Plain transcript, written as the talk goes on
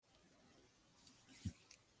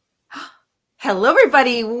Hello,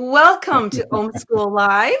 everybody. Welcome to Homeschool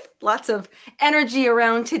Live. Lots of energy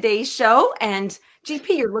around today's show. And GP,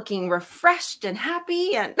 you're looking refreshed and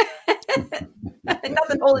happy and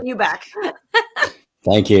nothing holding you back.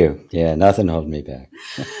 Thank you. Yeah, nothing holding me back.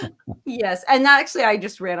 Yes. And actually, I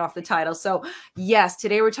just ran off the title. So, yes,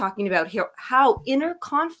 today we're talking about how inner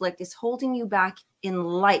conflict is holding you back in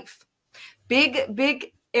life.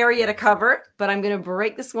 Big area to cover, but I'm going to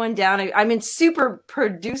break this one down. I'm in super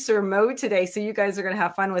producer mode today, so you guys are going to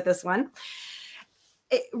have fun with this one.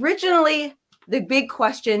 Originally, the big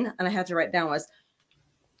question, and I had to write down, was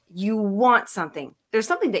you want something. There's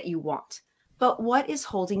something that you want, but what is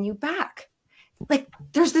holding you back? Like,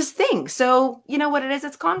 there's this thing. So you know what it is?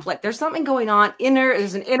 It's conflict. There's something going on.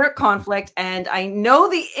 There's an inner conflict. And I know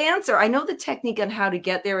the answer. I know the technique on how to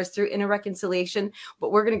get there is through inner reconciliation,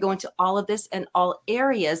 but we're going to go into all of this and all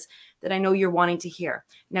areas that I know you're wanting to hear.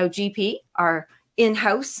 Now, GP, our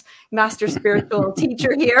in-house master spiritual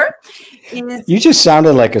teacher here is... You just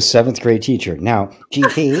sounded like a seventh grade teacher. Now,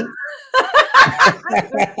 GP.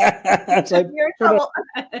 It's like, you're in trouble.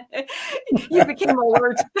 You became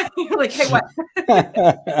alert. You're like, hey, what?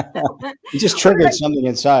 You just triggered something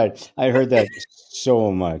inside. I heard that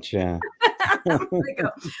so much. Yeah.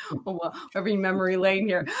 Well, every memory lane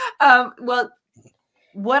here. Well,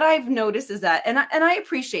 what I've noticed is that, and I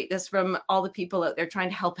appreciate this from all the people out there trying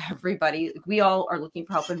to help everybody. We all are looking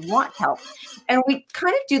for help and want help. And we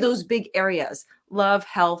kind of do those big areas: love,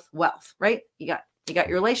 health, wealth, right? You got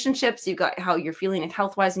your relationships, you've got how you're feeling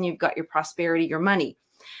health-wise, and you've got your prosperity, your money.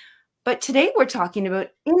 But today we're talking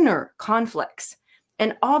about inner conflicts.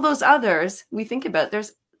 And all those others we think about, they're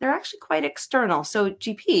actually quite external. So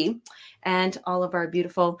GP and all of our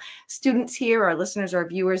beautiful students here, our listeners, our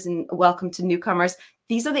viewers, and welcome to newcomers.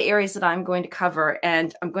 These are the areas that I'm going to cover,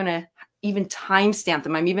 and I'm going to even timestamp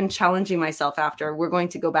them. I'm even challenging myself after. We're going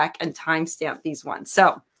to go back and timestamp these ones.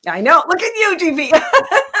 So I know, look at you, GP.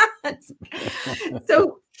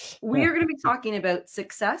 So we are going to be talking about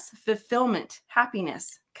success, fulfillment,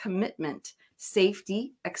 happiness, commitment,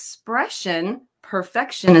 safety, expression,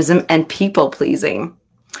 perfectionism, and people pleasing.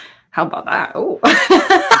 How about that? Oh,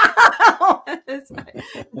 it's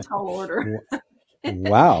a tall order.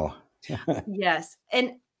 Wow. Yes.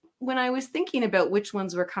 And when I was thinking about which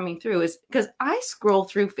ones were coming through, is because I scroll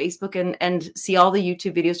through Facebook and see all the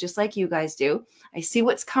YouTube videos just like you guys do. I see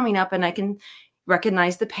what's coming up and I can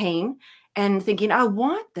recognize the pain and thinking, I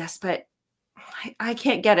want this, but I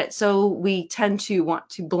can't get it. So we tend to want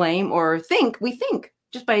to blame or we think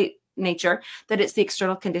just by nature that it's the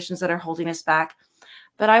external conditions that are holding us back.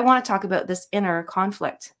 But I want to talk about this inner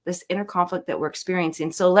conflict that we're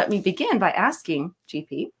experiencing. So let me begin by asking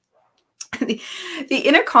GP, the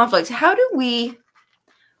inner conflict, how do we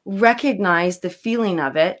recognize the feeling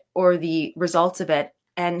of it or the results of it?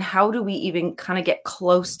 And how do we even kind of get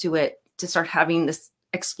close to it to start having this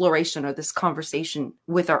exploration or this conversation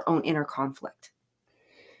with our own inner conflict?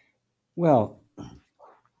 Well,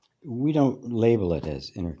 we don't label it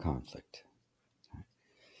as inner conflict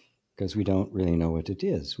because we don't really know what it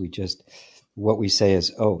is. What we say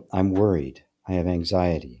is, oh, I'm worried. I have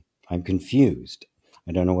anxiety. I'm confused.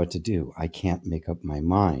 I don't know what to do. I can't make up my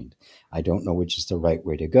mind. I don't know which is the right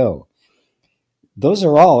way to go. Those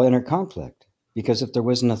are all inner conflict, because if there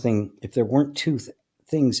weren't two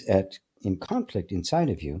things in conflict inside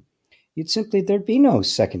of you, there'd be no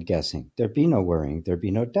second guessing. There'd be no worrying. There'd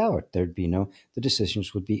be no doubt. The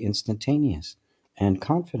decisions would be instantaneous and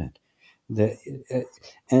confident. But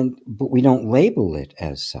we don't label it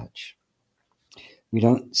as such. We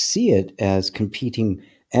don't see it as competing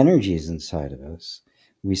energies inside of us.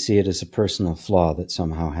 We see it as a personal flaw that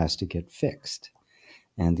somehow has to get fixed.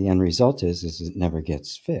 And the end result is it never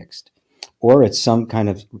gets fixed. Or it's some kind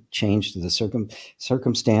of change to the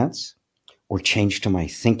circumstance, or change to my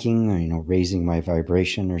thinking, or, raising my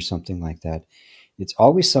vibration or something like that. It's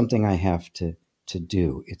always something I have to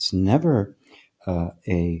do. It's never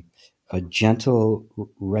a gentle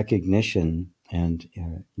recognition and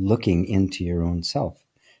looking into your own self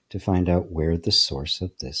to find out where the source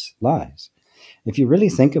of this lies. If you really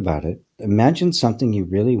think about it, imagine something you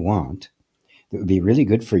really want that would be really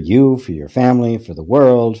good for you, for your family, for the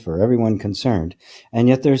world, for everyone concerned, and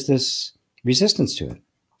yet there's this resistance to it.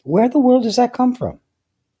 Where in the world does that come from?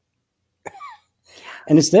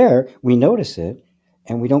 And it's there, we notice it,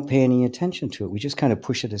 and we don't pay any attention to it. We just kind of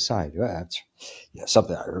push it aside.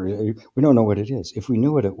 Something we don't know what it is. If we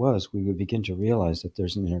knew what it was, we would begin to realize that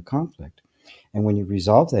there's an inner conflict. And when you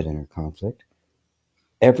resolve that inner conflict,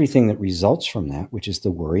 everything that results from that, which is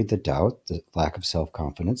the worry, the doubt, the lack of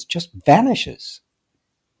self-confidence, just vanishes.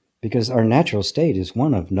 Because our natural state is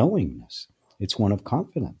one of knowingness. It's one of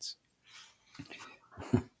confidence.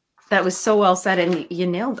 That was so well said. And you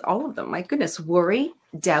nailed all of them. My goodness. Worry,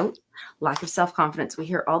 doubt, lack of self-confidence. We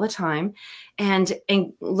hear all the time. And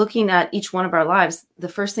looking at each one of our lives, the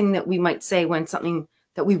first thing that we might say when something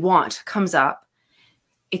that we want comes up,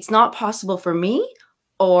 it's not possible for me,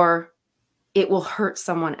 or it will hurt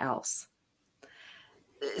someone else.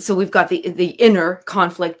 So we've got the inner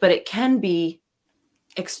conflict, but it can be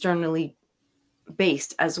externally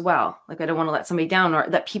based as well. Like, I don't want to let somebody down, or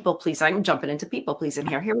that people please. I'm jumping into people pleasing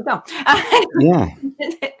here. Here we go. Yeah.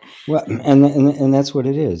 Well, and that's what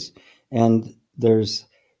it is. And there's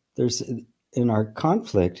in our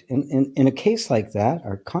conflict, in a case like that,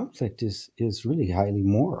 our conflict is really highly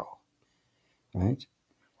moral, right?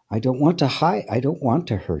 I don't want to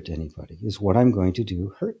hurt anybody. Is what I'm going to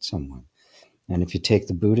do hurt someone? And if you take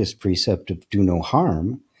the Buddhist precept of do no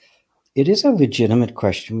harm, it is a legitimate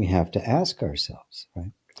question we have to ask ourselves,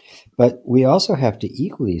 right? But we also have to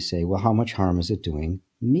equally say, well, how much harm is it doing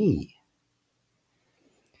me?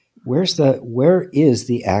 Where is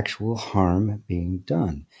the actual harm being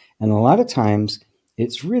done? And a lot of times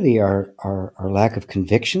it's really our lack of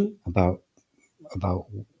conviction about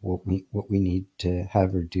what we need to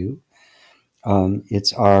have or do.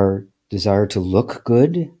 It's our desire to look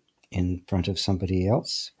good in front of somebody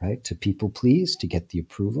else, right? To people please, to get the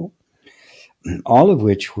approval, all of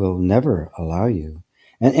which will never allow you.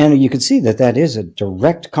 And you can see that is a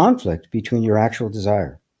direct conflict between your actual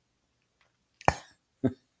desire.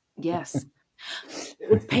 Yes.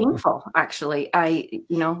 It's painful, actually.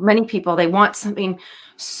 Many people, they want something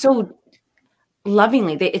so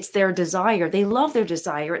lovingly. It's their desire. They love their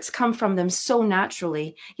desire. It's come from them so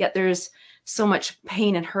naturally, yet there's so much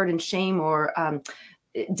pain and hurt and shame, or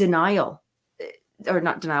denial, or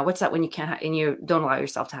not denial. What's that when you can't have, and you don't allow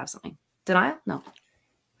yourself to have something? Denial? No.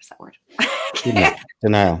 What's that word?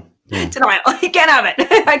 Denial. Yeah. Denial. You can't have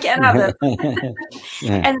it. I can't have it.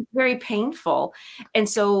 Yeah. And it's very painful. And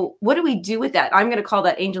so what do we do with that? I'm going to call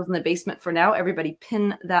that angels in the basement for now. Everybody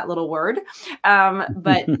pin that little word.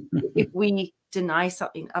 But if we deny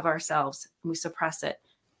something of ourselves, we suppress it,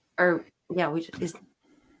 or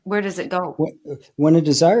where does it go? When a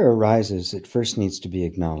desire arises, it first needs to be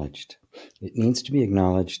acknowledged. It needs to be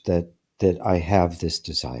acknowledged that I have this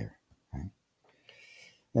desire. Right?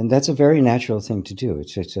 And that's a very natural thing to do.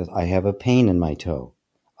 It's just, I have a pain in my toe.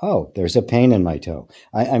 Oh, there's a pain in my toe.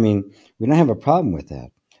 I mean, we don't have a problem with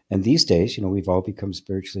that. And these days, we've all become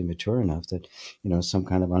spiritually mature enough that, some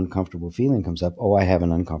kind of uncomfortable feeling comes up. Oh, I have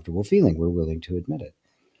an uncomfortable feeling. We're willing to admit it.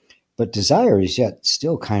 But desire is yet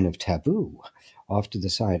still kind of taboo. Off to the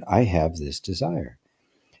side, I have this desire.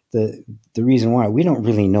 The reason why, we don't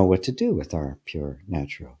really know what to do with our pure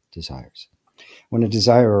natural desires. When a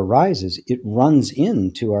desire arises, it runs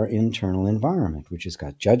into our internal environment, which has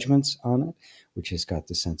got judgments on it, which has got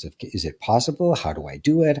the sense of, is it possible? How do I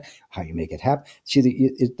do it? How do you make it happen?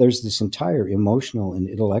 See, there's this entire emotional and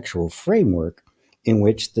intellectual framework in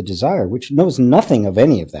which the desire, which knows nothing of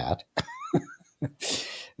any of that,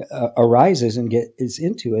 arises and is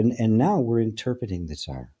into, and now we're interpreting the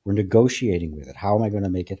desire. We're negotiating with it. How am I going to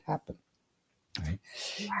make it happen? Right?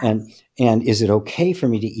 Yes. And is it okay for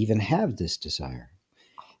me to even have this desire?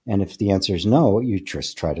 And if the answer is no, you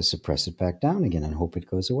just try to suppress it back down again and hope it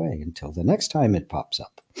goes away until the next time it pops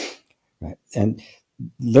up. Right? And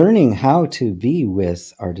learning how to be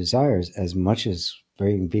with our desires as much as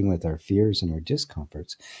being with our fears and our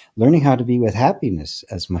discomforts, learning how to be with happiness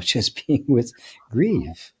as much as being with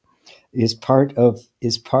grief, is part of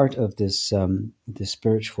this this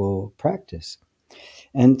spiritual practice.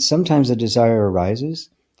 And sometimes a desire arises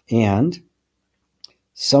and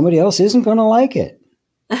somebody else isn't going to like it.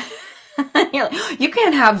 You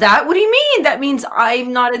can't have that. What do you mean? That means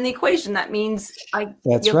I'm not in the equation. That means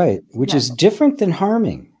That's right, which is different than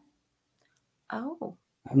harming. Oh.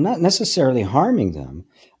 I'm not necessarily harming them.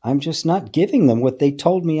 I'm just not giving them what they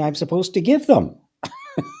told me I'm supposed to give them.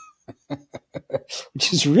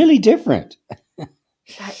 Which is really different.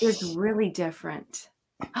 That is really different.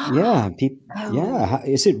 Yeah. Yeah.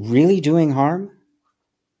 Is it really doing harm?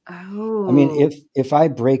 Oh. I mean, if I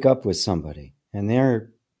break up with somebody and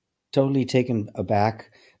they're totally taken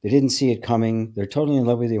aback, they didn't see it coming, they're totally in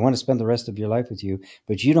love with you, they want to spend the rest of your life with you,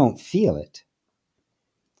 but you don't feel it,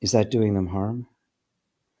 is that doing them harm?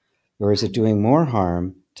 Or is it doing more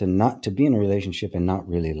harm to be in a relationship and not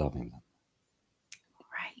really loving them?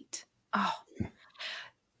 Right. Oh,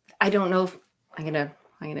 I don't know if I'm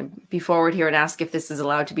gonna be forward here and ask if this is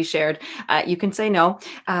allowed to be shared. You can say no.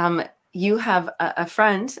 You have a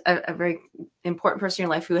friend, a very important person in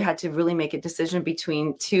your life, who had to really make a decision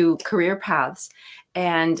between two career paths,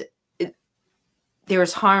 and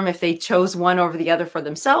there's harm if they chose one over the other for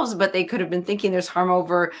themselves, but they could have been thinking there's harm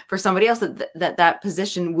over for somebody else, that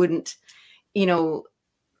position wouldn't, you know,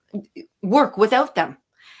 work without them.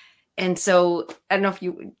 And so I don't know if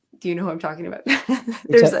do you know who I'm talking about?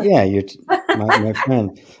 Yeah, you're my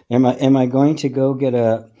friend. Am I going to go get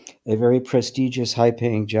a very prestigious,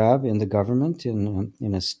 high-paying job in the government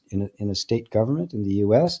in a state government in the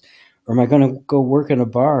U.S., or am I going to go work in a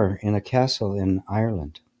bar in a castle in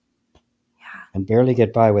Ireland and barely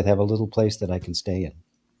get by with have a little place that I can stay in?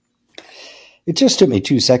 It just took me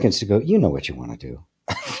 2 seconds to go, you know what you want to do.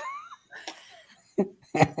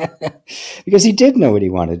 Because he did know what he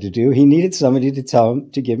wanted to do. He needed somebody to tell him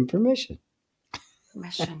to give him permission.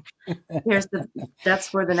 Permission.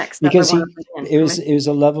 That's where the next step. Because it was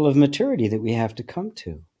a level of maturity that we have to come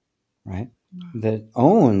to, right? That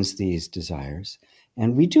owns these desires.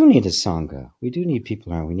 And we do need a sangha. We do need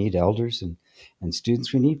people around. We need elders and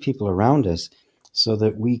students. We need people around us so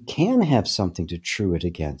that we can have something to true it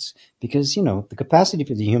against. Because, you know, the capacity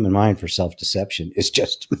for the human mind for self-deception is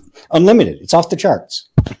just unlimited. It's off the charts.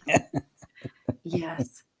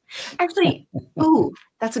 Yes. Actually,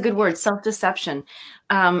 that's a good word, self-deception.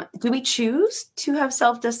 Do we choose to have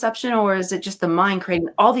self-deception, or is it just the mind creating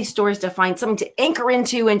all these stories to find something to anchor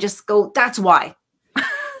into and just go, that's why?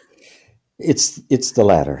 It's the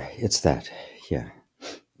latter. It's that. Yeah.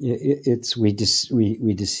 We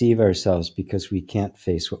deceive ourselves because we can't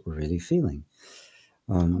face what we're really feeling.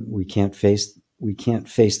 We can't face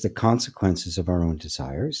the consequences of our own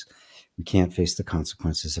desires. We can't face the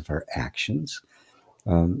consequences of our actions.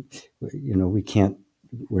 You know,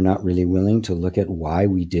 we're not really willing to look at why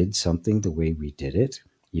we did something the way we did it,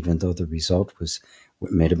 even though the result was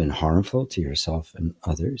what may have been harmful to yourself and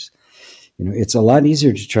others. You know, it's a lot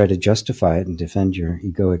easier to try to justify it and defend your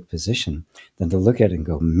egoic position than to look at it and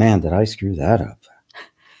go, man, did I screw that up?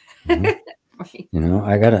 You know, Right. You know,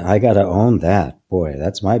 I gotta own that. Boy,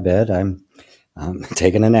 that's my bed. I'm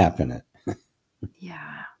taking a nap in it.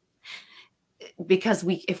 Yeah. Because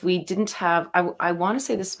if we didn't have, I want to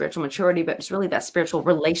say the spiritual maturity, but it's really that spiritual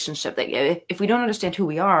relationship that if we don't understand who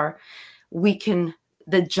we are,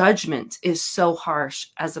 the judgment is so harsh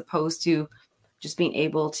as opposed to just being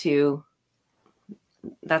able to,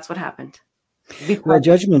 that's what happened. Well,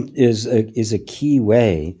 judgment is a key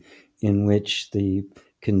way in which the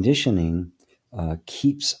conditioning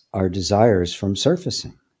keeps our desires from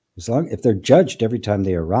surfacing. If they're judged every time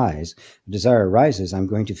they arise, a desire arises, I'm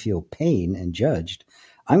going to feel pain and judged.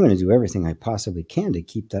 I'm going to do everything I possibly can to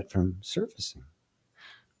keep that from surfacing.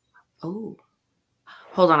 Oh,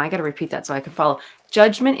 hold on. I got to repeat that so I can follow.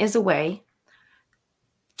 Judgment is a way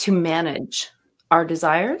to manage our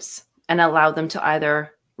desires and allow them to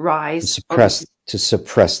either rise to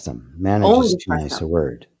suppress them. Manage is too nice a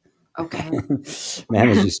word. Okay.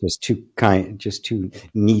 Manage is just too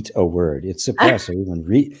neat a word. It's suppress or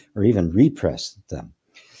even repress them.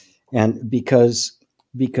 And because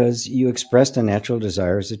you expressed a natural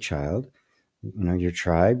desire as a child, you know, your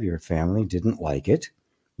tribe, your family didn't like it.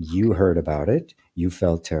 You heard about it. You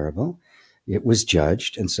felt terrible. It was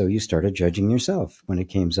judged, and so you started judging yourself. When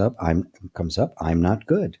it comes up, I'm not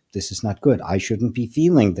good. This is not good. I shouldn't be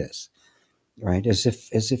feeling this, right? As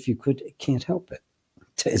if you can't help it,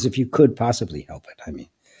 as if you could possibly help it. I mean,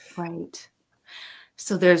 right.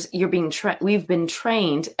 So we've been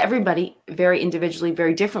trained, everybody very individually,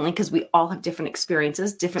 very differently, because we all have different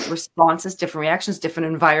experiences, different responses, different reactions,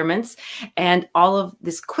 different environments, and all of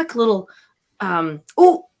this quick little, trained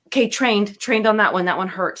on that one. That one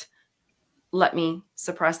hurt. Let me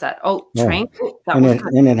suppress that. Trained. Yeah.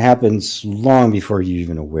 And it happens long before you're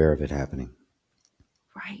even aware of it happening.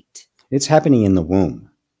 Right. It's happening in the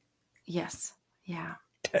womb. Yes. Yeah.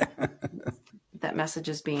 That message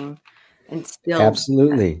is being instilled.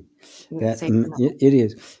 Absolutely. It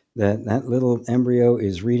is. That little embryo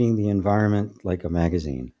is reading the environment like a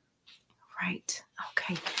magazine. Right.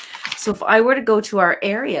 Okay. So if I were to go to our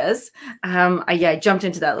areas, I jumped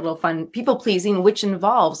into that little fun people pleasing, which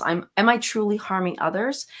involves am I truly harming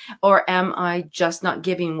others, or am I just not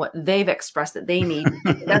giving what they've expressed that they need?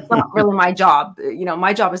 That's not really my job. You know,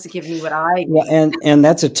 my job is to give me what I need. Yeah, and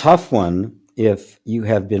that's a tough one if you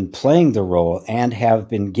have been playing the role and have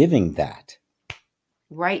been giving that.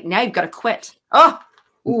 Right. Now you've got to quit. Oh,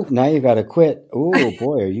 ooh. Now you got to quit. Oh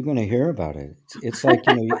boy, are you going to hear about it? It's like,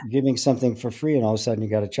 you know, you're giving something for free and all of a sudden you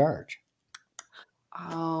got to charge.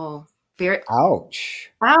 Oh, very.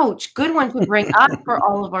 Ouch. Good one to bring up for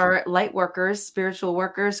all of our light workers, spiritual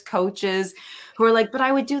workers, coaches who are like, but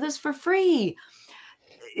I would do this for free.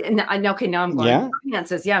 And okay, now I'm going to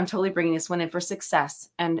finances. Yeah, I'm totally bringing this one in for success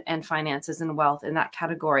and finances and wealth in that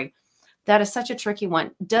category. That is such a tricky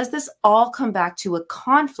one. Does this all come back to a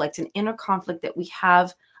conflict, an inner conflict that we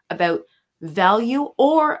have about value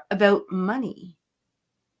or about money,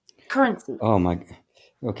 currency? Oh my.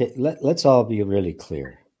 Okay, let's all be really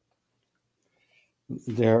clear.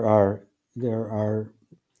 There are there are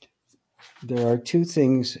there are two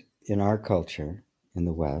things in our culture in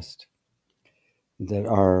the West that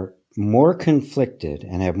are more conflicted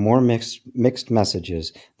and have more mixed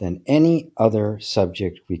messages than any other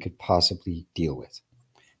subject we could possibly deal with: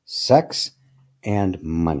 sex and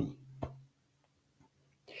money.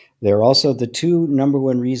 They're also the two number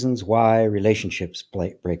one reasons why relationships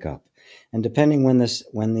break up. And depending when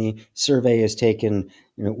the survey is taken,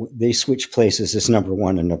 they switch places as number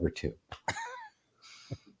one and number two.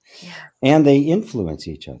 Yeah. And they influence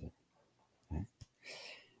each other, right?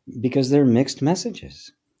 Because they're mixed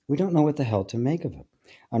messages. We don't know what the hell to make of it.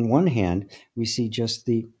 On one hand, we see just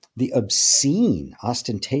the obscene,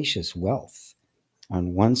 ostentatious wealth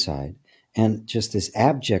on one side and just this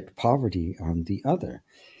abject poverty on the other.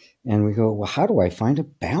 And we go, well, how do I find a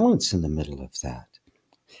balance in the middle of that?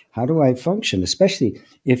 How do I function, especially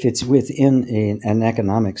if it's within an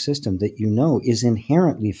economic system that is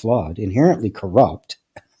inherently flawed, inherently corrupt,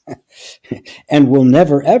 and will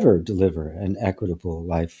never, ever deliver an equitable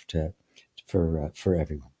life for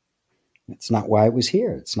everyone? It's not why it was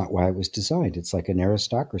here. It's not why it was designed. It's like an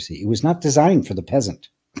aristocracy. It was not designed for the peasant.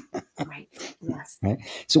 Right. Yes. Right?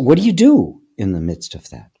 So what do you do in the midst of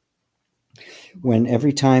that? When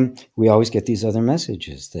every time we always get these other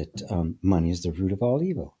messages that money is the root of all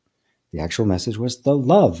evil. The actual message was the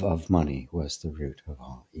love of money was the root of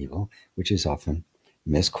all evil, which is often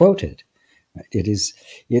misquoted.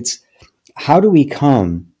 It's how do we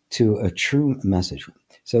come to a true message?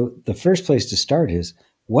 So the first place to start is,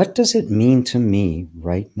 what does it mean to me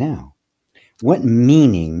right now? What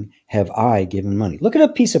meaning have I given money? Look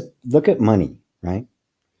at money, right?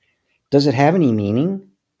 Does it have any meaning?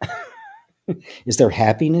 Is there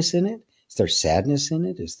happiness in it? Is there sadness in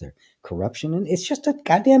it? Is there corruption in it? It's just a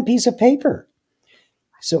goddamn piece of paper.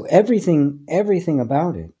 So everything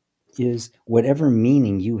about it is whatever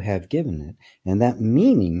meaning you have given it. And that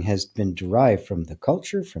meaning has been derived from the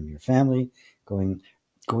culture, from your family, going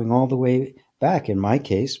all the way back. In my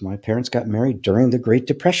case, my parents got married during the Great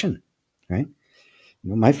Depression, right?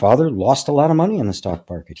 My father lost a lot of money in the stock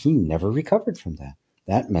market. He never recovered from that.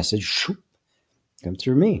 That message come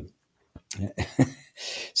through me.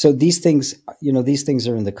 So these things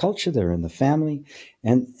are in the culture, they're in the family.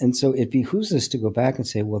 And so it behooves us to go back and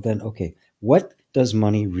say, well, then, okay, what does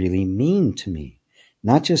money really mean to me?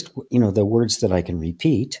 Not just, the words that I can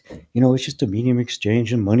repeat, it's just a medium of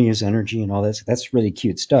exchange and money is energy and all that. That's really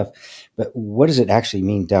cute stuff. But what does it actually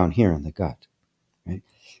mean down here in the gut? Right?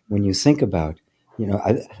 When you think about,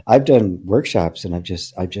 I've done workshops and I've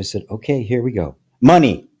just said, okay, here we go.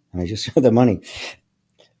 Money. And I just show the money.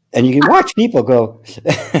 And you can watch people go,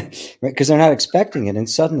 right, because they're not expecting it. And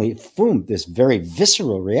suddenly, boom, this very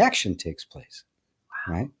visceral reaction takes place,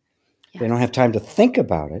 right? Yes. They don't have time to think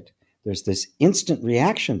about it. There's this instant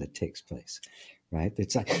reaction that takes place, right?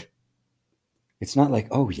 It's not like,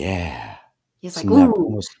 oh, yeah. It's like,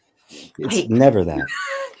 ooh. It's never that.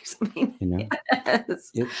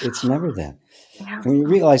 Yes. It's never that. Yeah. When you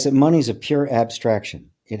realize that money is a pure abstraction,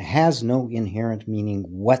 it has no inherent meaning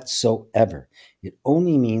whatsoever. It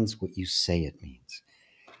only means what you say it means.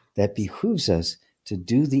 That behooves us to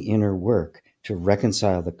do the inner work to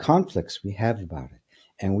reconcile the conflicts we have about it.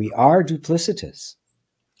 And we are duplicitous.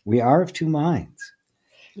 We are of two minds.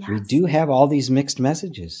 Yes. We do have all these mixed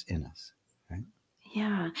messages in us. Right?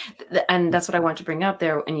 Yeah. And that's what I wanted to bring up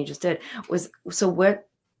there, and you just did, was, so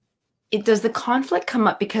does the conflict come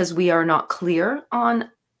up because we are not clear on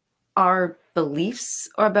our beliefs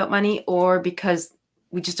or about money, or because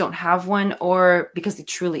we just don't have one, or because they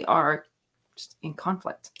truly are just in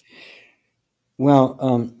conflict?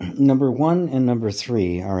 Well, number 1 and number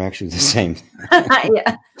 3 are actually the same.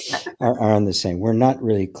 Yeah. are on the same. We're not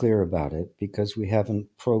really clear about it because we haven't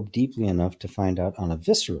probed deeply enough to find out on a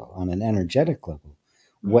visceral, on an energetic level,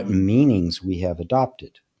 what meanings we have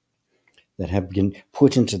adopted that have been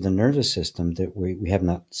put into the nervous system that we have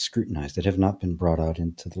not scrutinized, that have not been brought out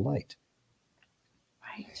into the light.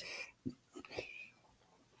 Right.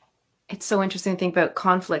 It's so interesting to think about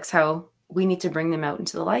conflicts, how we need to bring them out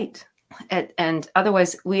into the light. And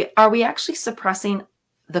otherwise, are we actually suppressing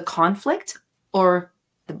the conflict or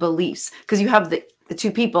the beliefs? Because you have the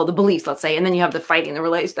two people, the beliefs, let's say, and then you have the fighting, the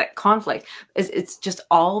relations, that conflict. It's just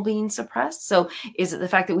all being suppressed. So is it the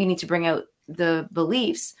fact that we need to bring out the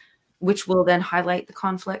beliefs, which will then highlight the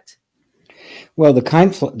conflict? Well, the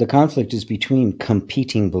conflict is between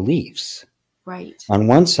competing beliefs. Right. On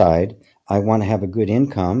one side, I want to have a good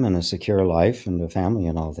income and a secure life and a family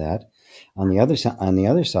and all that. On the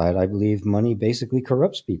other side, I believe money basically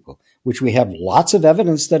corrupts people, which we have lots of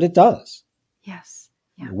evidence that it does. Yes.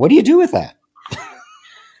 Yeah. What do you do with that?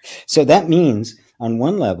 So that means, on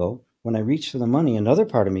one level, when I reach for the money, another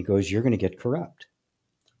part of me goes, "You're going to get corrupt."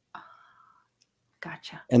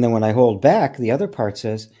 Gotcha. And then when I hold back, the other part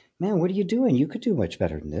says, "Man, what are you doing? You could do much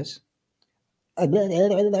better than this."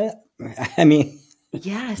 I mean,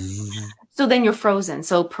 Yes. So then you're frozen.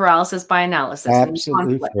 So paralysis by analysis and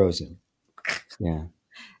absolutely conflict. frozen. Yeah.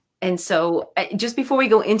 And so just before we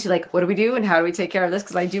go into like, what do we do and how do we take care of this?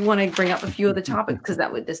 Because I do want to bring up a few of the topics because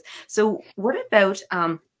that would this. So what about,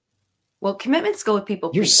 well, commitments go with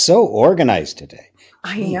people. You're so organized today.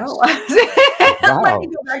 I know. Wow. Let me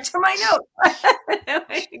go back to my note.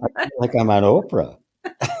 Like I'm on Oprah.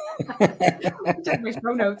 Check my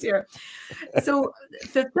show notes here. So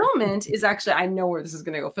fulfillment is actually, I know where this is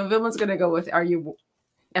going to go. Fulfillment's going to go with,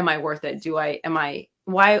 am I worth it? Why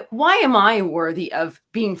am I worthy of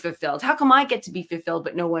being fulfilled? How come I get to be fulfilled,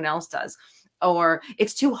 but no one else does? Or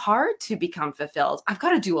it's too hard to become fulfilled. I've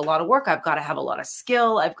got to do a lot of work. I've got to have a lot of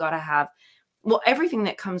skill. I've got to have, well, everything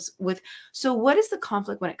that comes with. So what is the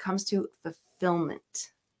conflict when it comes to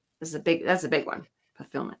fulfillment? That's a big one.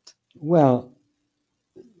 Fulfillment. Well,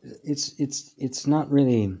 it's not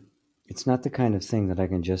really, it's not the kind of thing that I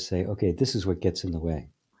can just say, okay, this is what gets in the way,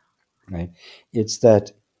 right? It's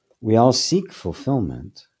that we all seek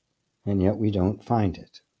fulfillment and yet we don't find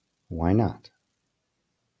it. Why not?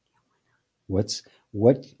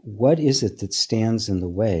 What is it that stands in the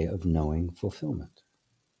way of knowing fulfillment?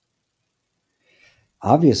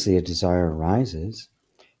 Obviously, a desire arises.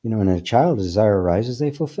 When a child, a desire arises,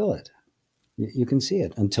 they fulfill it. You can see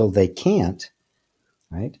it until they can't,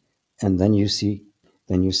 right? And then you see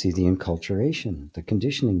the enculturation, the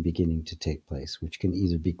conditioning beginning to take place, which can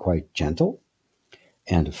either be quite gentle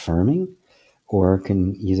and affirming, or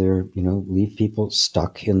can either leave people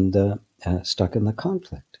stuck in the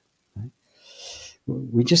conflict. Right?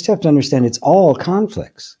 We just have to understand it's all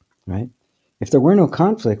conflicts, right? If there were no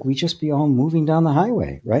conflict, we'd just be all moving down the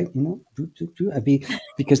highway, right?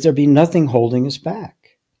 Because there'd be nothing holding us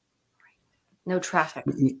back. No traffic.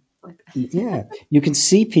 Yeah. You can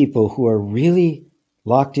see people who are really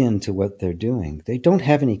locked into what they're doing. They don't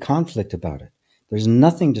have any conflict about it. There's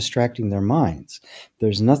nothing distracting their minds.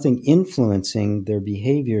 There's nothing influencing their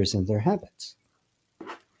behaviors and their habits.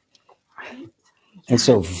 Right. And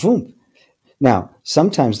so, boom. Now,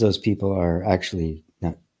 sometimes those people are actually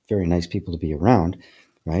not very nice people to be around,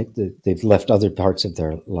 right? They've left other parts of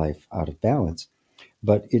their life out of balance,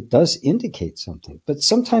 but it does indicate something. But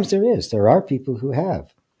sometimes there are people who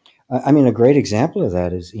have. I mean, a great example of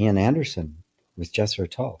that is Ian Anderson with Jethro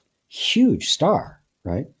Tull. Huge star,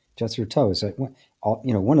 right? Jethro Tull is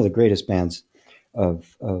one of the greatest bands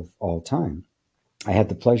of all time. I had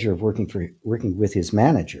the pleasure of working with his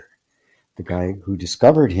manager, the guy who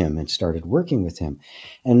discovered him and started working with him.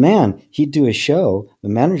 And man, he'd do a show. The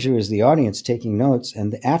manager was the audience taking notes.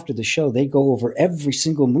 And after the show, they'd go over every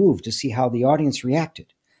single move to see how the audience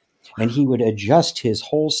reacted. And he would adjust his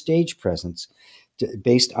whole stage presence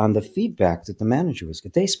based on the feedback that the manager was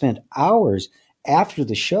getting. They spent hours after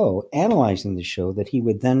the show analyzing the show that he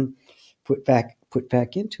would then put back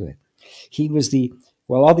into it. He was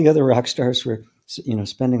while all the other rock stars were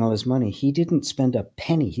spending all his money, he didn't spend a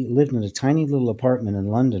penny. He lived in a tiny little apartment in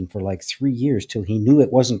London for like 3 years till he knew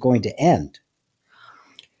it wasn't going to end.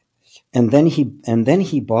 And then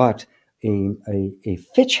he bought a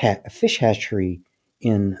fish hatchery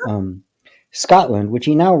in Scotland, which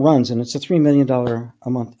he now runs, and it's a $3 million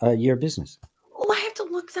a year business. Oh, I have to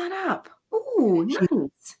look that up. Oh,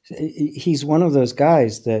 nice. He's one of those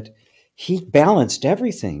guys that he balanced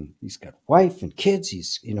everything. He's got wife and kids.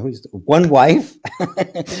 He's one wife.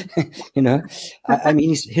 I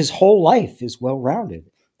mean, his whole life is well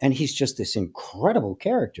rounded, and he's just this incredible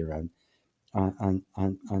character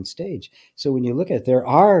on stage. So when you look at it, there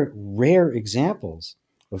are rare examples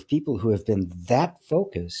of people who have been that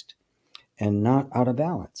focused and not out of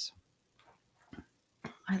balance.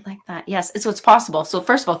 I like that. Yes. So it's possible. So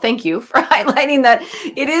first of all, thank you for highlighting that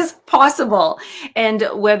it is possible. And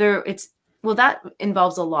whether that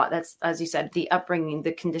involves a lot. That's, as you said, the upbringing,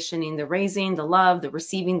 the conditioning, the raising, the love, the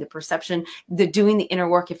receiving, the perception, the doing the inner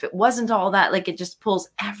work. If it wasn't all that, like it just pulls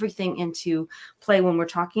everything into play when we're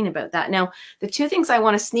talking about that. Now, the two things I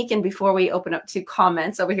want to sneak in before we open up to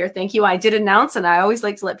comments over here. Thank you. I did announce, and I always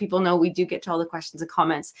like to let people know we do get to all the questions and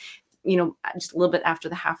comments, just a little bit after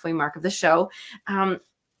the halfway mark of the show.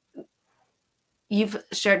 You've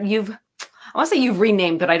I want to say you've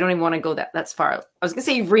renamed, but I don't even want to go that's far. I was going to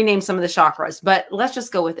say you've renamed some of the chakras, but let's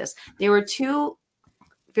just go with this. There were two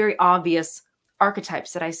very obvious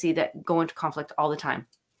archetypes that I see that go into conflict all the time: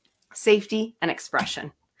 safety and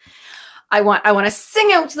expression. I want to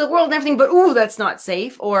sing out to the world and everything, but ooh, that's not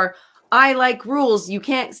safe. Or I like rules. You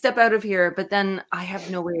can't step out of here, but then I have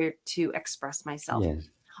nowhere to express myself. Yes.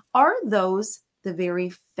 Are those the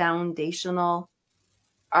very foundational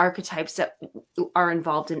archetypes that are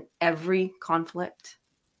involved in every conflict?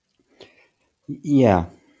 Yeah.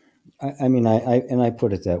 I mean, I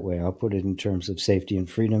put it that way. I'll put it in terms of safety and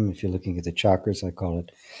freedom. If you're looking at the chakras, I call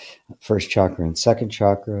it first chakra and second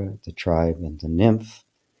chakra, the tribe and the nymph,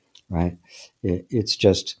 right? It's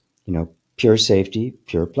just, pure safety,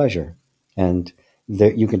 pure pleasure. And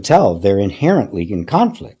you can tell they're inherently in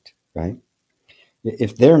conflict, right?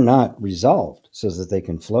 If they're not resolved so that they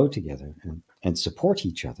can flow together and support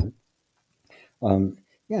each other,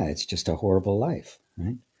 yeah, it's just a horrible life,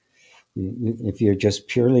 right? If you're just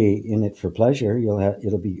purely in it for pleasure,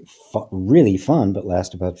 it'll be really fun, but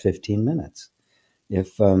last about 15 minutes.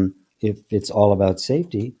 If it's all about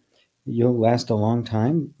safety, you'll last a long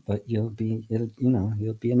time, but you'll be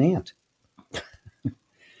an ant.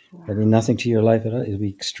 There'll be nothing to your life at all. It'll be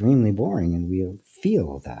extremely boring, and we'll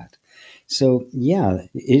feel that. So yeah,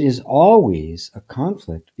 it is always a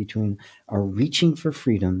conflict between our reaching for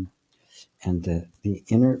freedom and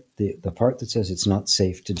the part that says it's not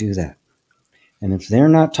safe to do that. And if they're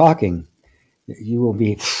not talking, you'll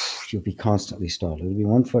be constantly stalled. It'll be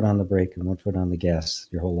 1 foot on the brake and 1 foot on the gas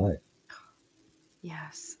your whole life.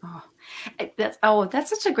 Yes. That's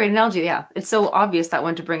such a great analogy. Yeah, it's so obvious that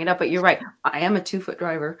one to bring it up, but you're right. I am a 2-foot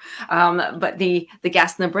driver, but the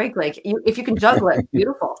gas and the brake, like if you can juggle it,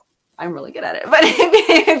 beautiful. I'm really good at it, but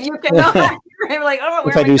if you cannot, you're like, oh,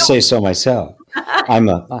 where if am I do going? say so myself, I'm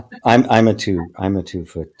a 2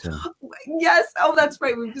 foot. Yes. Oh, that's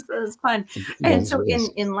right. We've just that's fun. And so yes.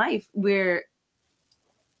 in life, where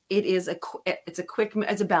it's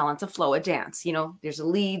a balance, a flow, a dance. There's a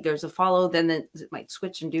lead, there's a follow, then it might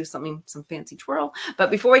switch and do some fancy twirl. But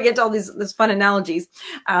before we get to all these fun analogies,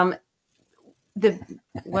 what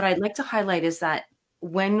I'd like to highlight is that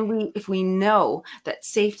if we know that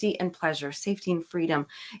safety and pleasure, safety and freedom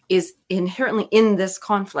is inherently in this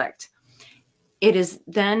conflict, it is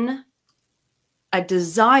then a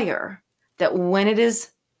desire that when it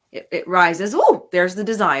rises, oh, there's the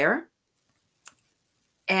desire.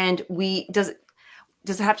 And does it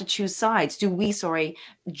have to choose sides? Do we,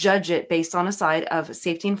 judge it based on a side of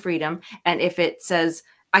safety and freedom? And if it says,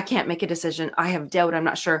 I can't make a decision, I have doubt, I'm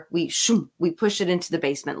not sure, we push it into the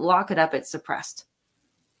basement, lock it up, it's suppressed.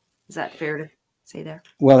 Is that fair to say there?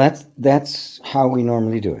 Well, that's how we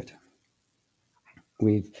normally do it.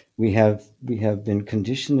 We have been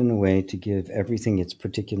conditioned in a way to give everything its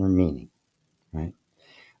particular meaning, right?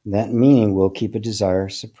 That meaning will keep a desire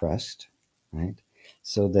suppressed, right?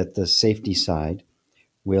 So that the safety side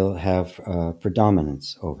will have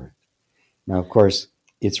predominance over it. Now, of course,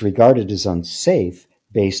 it's regarded as unsafe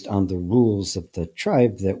based on the rules of the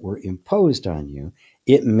tribe that were imposed on you.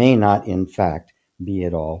 It may not, in fact, be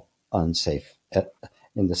at all unsafe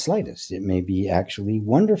in the slightest. It may be actually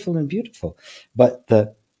wonderful and beautiful, but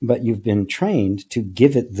you've been trained to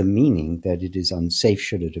give it the meaning that it is unsafe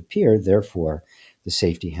should it appear. Therefore, the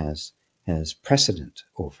safety has precedent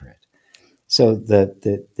over it. So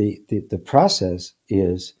the process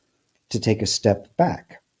is to take a step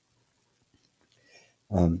back.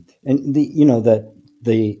 And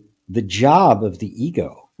the job of the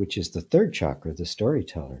ego, which is the third chakra, the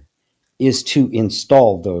storyteller, is to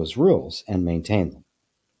install those rules and maintain them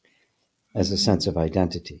as a sense of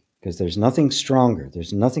identity. Because there's nothing stronger,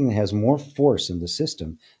 there's nothing that has more force in the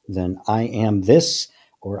system than I am this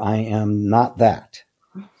or I am not that.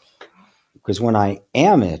 Because when I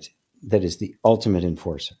am it, that is the ultimate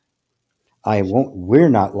enforcer. We're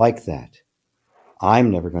not like that.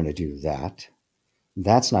 I'm never going to do that.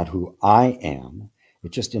 That's not who I am.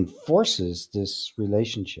 It just enforces this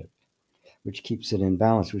relationship, which keeps it in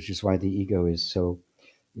balance, which is why the ego is so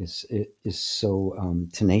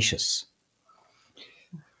tenacious.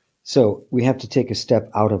 So we have to take a step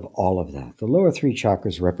out of all of that. The lower three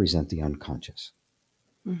chakras represent the unconscious.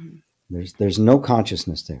 Mm-hmm. There's no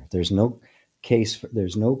consciousness there. There's no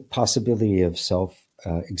possibility of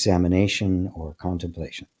self-examination or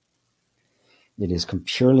contemplation. It is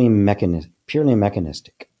purely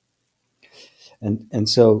mechanistic. And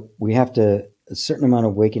so a certain amount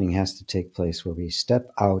of awakening has to take place where we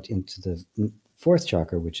step out into the fourth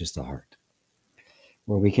chakra, which is the heart,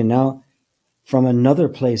 where we can now, from another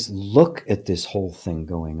place, look at this whole thing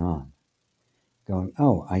going on, going,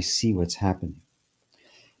 oh, I see what's happening.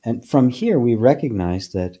 And from here, we recognize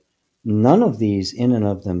that none of these in and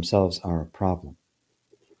of themselves are a problem.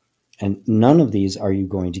 And none of these are you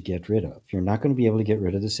going to get rid of. You're not going to be able to get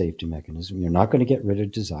rid of the safety mechanism. You're not going to get rid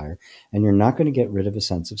of desire. And you're not going to get rid of a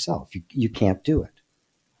sense of self. You can't do it.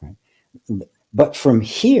 Right? But from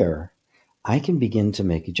here, I can begin to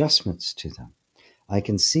make adjustments to them. I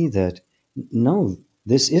can see that, no,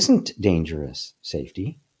 this isn't dangerous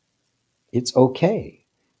safety. It's okay.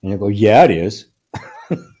 And I go, yeah, it is.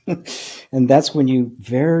 And that's when you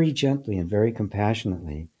very gently and very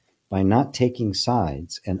compassionately, by not taking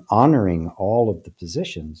sides and honoring all of the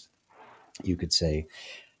positions, you could say,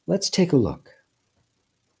 let's take a look.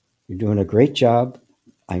 You're doing a great job.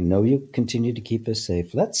 I know you continue to keep us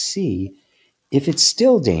safe. Let's see if it's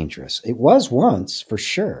still dangerous. It was once, for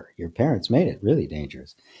sure. Your parents made it really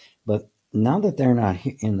dangerous. But now that they're not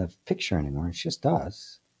in the picture anymore, it's just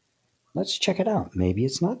us. Let's check it out. Maybe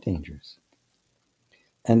it's not dangerous.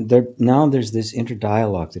 And now there's this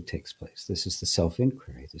interdialogue that takes place. This is the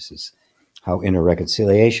self-inquiry. This is how inner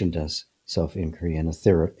reconciliation does self-inquiry in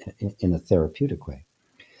a therapeutic way.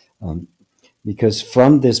 Because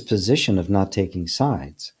from this position of not taking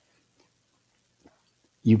sides,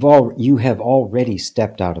 you have already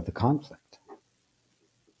stepped out of the conflict.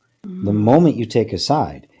 Mm-hmm. The moment you take a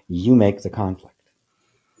side, you make the conflict.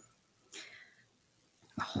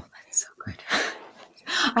 Oh, that's so good.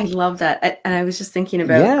 I love that. And I was just thinking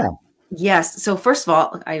about, yes. So first of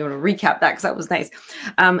all, I want to recap that because that was nice.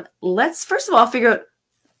 Let's first of all figure out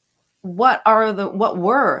what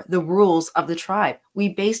were the rules of the tribe. We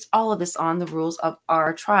based all of this on the rules of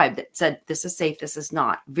our tribe that said, this is safe, this is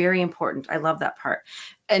not. Very important. I love that part.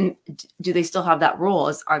 And do they still have that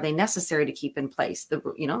rule? Are they necessary to keep in place?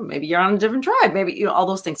 Maybe you're on a different tribe, maybe, all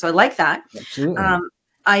those things. So I like that. Absolutely.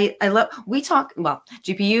 I love,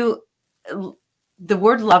 GPU, the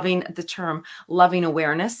word loving, the term loving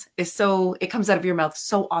awareness is it comes out of your mouth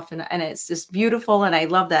so often, and it's just beautiful. And I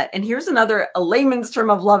love that. And here's a layman's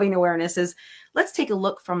term of loving awareness is, let's take a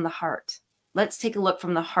look from the heart. Let's take a look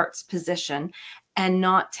from the heart's position and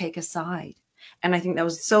not take a side. And I think that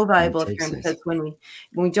was so valuable because when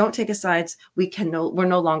we don't take a sides, we're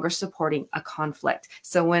no longer supporting a conflict.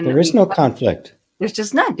 So when there is no conflict, there's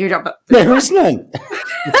just none. There is none.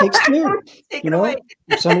 It takes two. Take it away.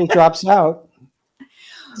 If somebody drops out,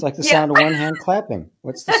 it's like the sound of one hand clapping.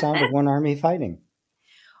 What's the sound of one army fighting?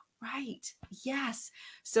 Right. Yes.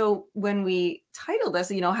 So when we titled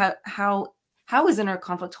this, how is inner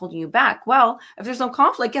conflict holding you back? Well, if there's no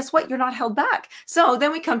conflict, guess what? You're not held back. So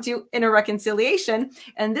then we come to inner reconciliation,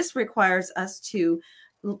 and this requires us to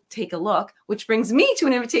take a look, which brings me to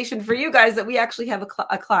an invitation for you guys that we actually have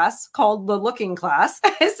a class called the Looking Class.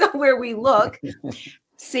 So where we look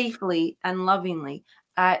safely and lovingly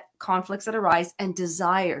at conflicts that arise and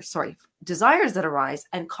desires that arise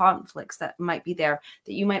and conflicts that might be there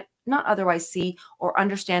that you might not otherwise see or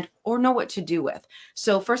understand or know what to do with.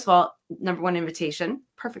 So first of all, number one invitation,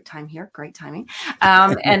 perfect time here, great timing.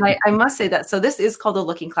 And I must say that, so this is called the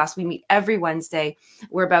Looking Class. We meet every Wednesday.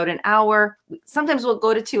 We're about an hour. Sometimes we'll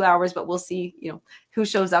go to 2 hours, but we'll see, who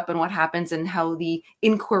shows up and what happens and how the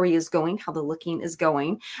inquiry is going, how the looking is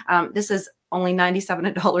going. This is only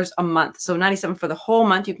 $97 a month. So $97 for the whole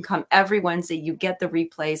month. You can come every Wednesday. You get the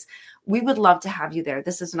replays. We would love to have you there.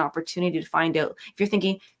 This is an opportunity to find out if you're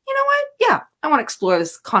thinking, you know what? Yeah, I want to explore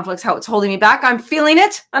this conflict, how it's holding me back. I'm feeling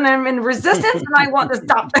it and I'm in resistance and I want to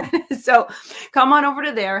stop. So come on over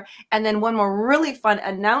to there. And then one more really fun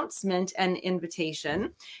announcement and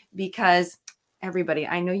invitation, because everybody,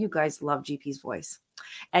 I know you guys love GP's voice.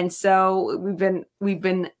 And so we've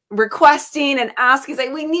been requesting and asking,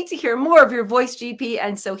 saying, we need to hear more of your voice, GP.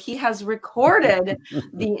 And so he has recorded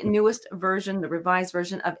the newest version, the revised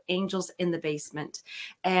version of Angels in the Basement.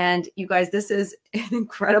 And you guys, this is an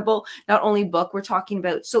incredible, not only book we're talking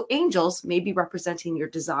about. So angels may be representing your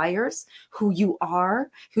desires, who you are,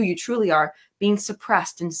 who you truly are, being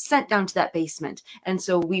suppressed and sent down to that basement. And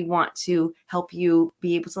so we want to help you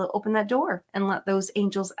be able to open that door and let those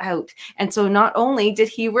angels out. And so not only did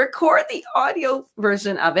he record the audio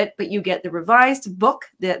version of it, but you get the revised book,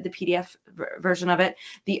 the PDF version of it,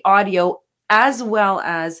 the audio, as well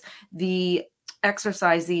as the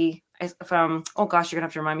exercise, from, oh gosh, you're gonna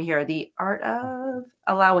have to remind me here, the art of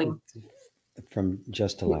allowing. From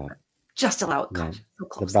Just Allow It. Just Allow It. Gosh, so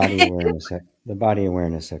close. The body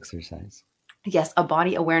awareness exercise. Yes, a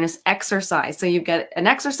body awareness exercise. So you get an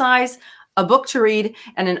exercise, a book to read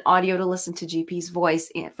and an audio to listen to GP's voice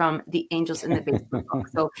from the Angels in the Basement book.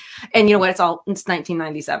 So, and you know what? It's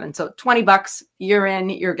 1997. So $20, you're in,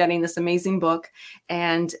 you're getting this amazing book.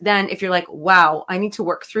 And then if you're like, wow, I need to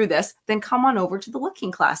work through this, then come on over to the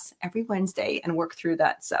looking class every Wednesday and work through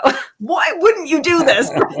that. So why wouldn't you do this?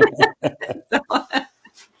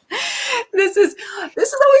 This is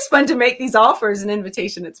always fun to make these offers and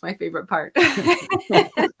invitation. It's my favorite part.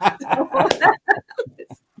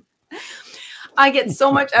 I get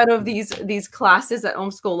so much out of these classes at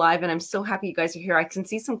Homeschool Live, and I'm so happy you guys are here. I can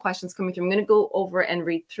see some questions coming through. I'm going to go over and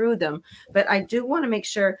read through them, but I do want to make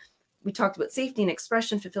sure we talked about safety and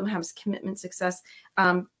expression, fulfillment, habits, commitment, success,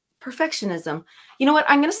 perfectionism. You know what?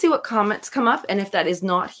 I'm going to see what comments come up, and if that is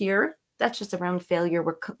not here, that's just around failure.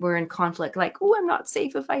 We're in conflict. Like, oh, I'm not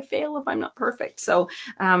safe if I fail, if I'm not perfect. So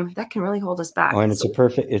that can really hold us back. Oh, and it's a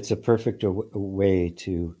perfect way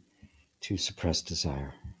to suppress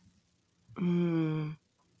desire.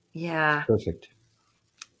 Yeah. Perfect.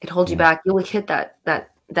 It holds you back. You will hit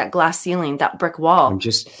that glass ceiling, that brick wall. I'm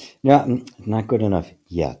just not good enough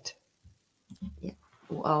yet. Yeah.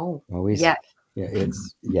 Oh, always yet. Yeah,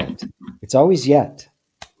 it's yet. It's always yet,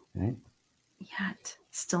 right? Yet.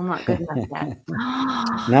 Still not good enough yet.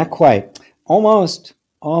 Not quite. Almost,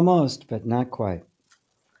 but not quite.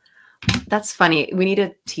 That's funny. We need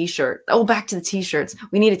a t-shirt. Oh, back to the t-shirts.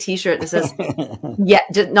 We need a t-shirt that says yet,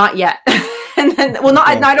 not yet. And then, well, not,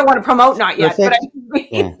 I don't want to promote not yet, perfect.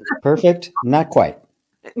 But Yeah. Perfect. Not quite.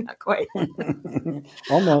 Not quite.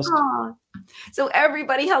 Almost. Aww. So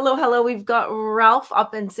everybody, hello. We've got Ralph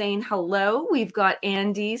up and saying hello. We've got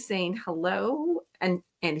Andy saying hello, and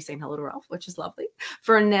Andy saying hello to Ralph, which is lovely.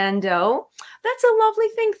 Fernando, that's a lovely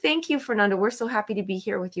thing. Thank you, Fernando. We're so happy to be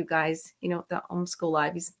here with you guys. You know, the Homeschool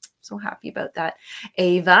Live. He's so happy about that.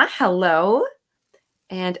 Ava, hello.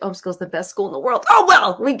 And Homeschool's the best school in the world. Oh,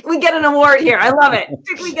 well, we get an award here. I love it.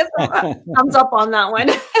 We get some thumbs up on that one.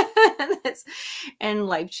 And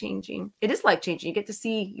life-changing. It is life-changing. You get to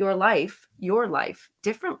see your life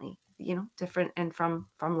differently, different and from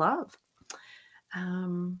love.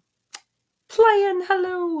 Playing,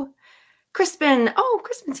 hello. Crispin. Oh,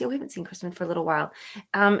 Crispin's here. We haven't seen Crispin for a little while.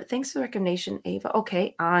 Thanks for the recommendation, Ava.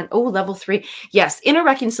 Okay, level 3. Yes, Inner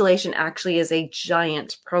Reconciliation actually is a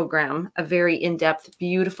giant program, a very in-depth,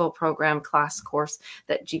 beautiful program, class course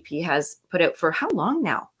that GP has put out for how long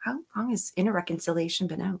now? How long has Inner Reconciliation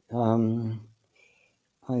been out?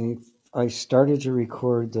 I started to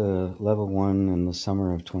record the level 1 in the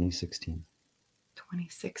summer of 2016.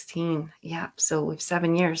 2016. Yeah, so we've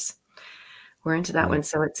 7 years. We're into that one.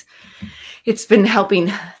 So it's been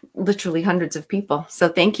helping literally hundreds of people. So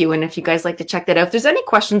thank you. And if you guys like to check that out, if there's any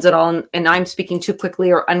questions at all, and I'm speaking too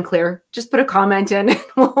quickly or unclear, just put a comment in.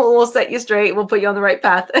 We'll set you straight. We'll put you on the right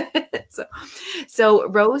path. So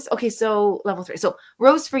Rose, okay, so level 3. So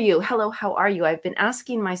Rose, for you, hello, how are you? I've been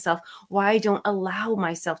asking myself why I don't allow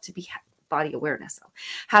myself to be body awareness,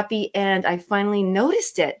 happy, and I finally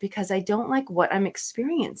noticed it because I don't like what I'm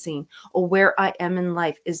experiencing or where I am in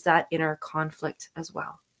life. Is that inner conflict as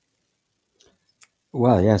well?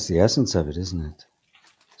 Well, yes, the essence of it, isn't it,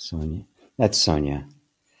 Sonia? That's Sonia.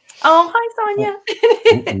 Oh, hi, Sonia.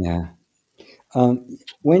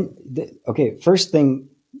 Yeah. First thing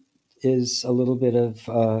is a little bit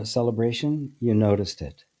of celebration. You noticed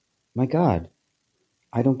it. My God,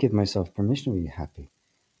 I don't give myself permission to be happy.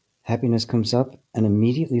 Happiness comes up, and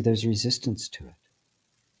immediately there's resistance to it.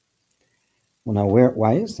 Well, now,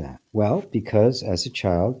 why is that? Well, because as a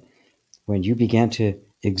child, when you began to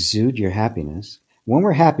exude your happiness, when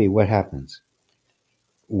we're happy, what happens?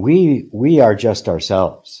 We are just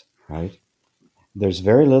ourselves, right? There's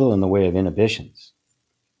very little in the way of inhibitions,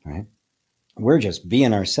 right? We're just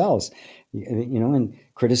being ourselves, and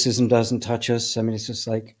criticism doesn't touch us. I mean, it's just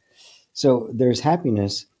like, so there's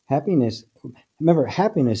happiness. Remember,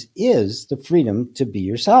 happiness is the freedom to be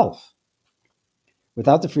yourself.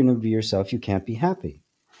 Without the freedom to be yourself, you can't be happy.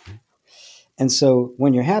 And so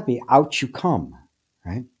when you're happy, out you come,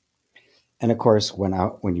 right? And of course, when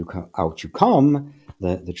you come,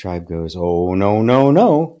 the tribe goes, oh,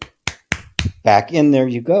 no. Back in there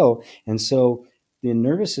you go. And so the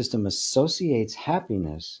nervous system associates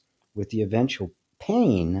happiness with the eventual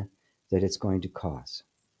pain that it's going to cause.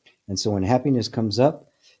 And so when happiness comes up,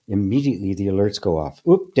 immediately the alerts go off.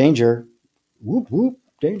 Whoop, danger. Whoop, whoop,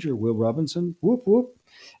 danger, Will Robinson. Whoop, whoop.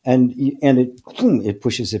 And it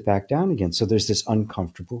pushes it back down again. So there's this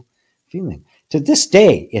uncomfortable feeling. To this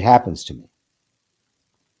day, it happens to me.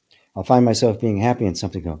 I'll find myself being happy and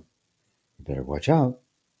something go, you better watch out.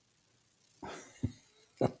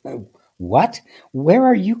 What? Where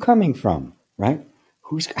are you coming from? Right?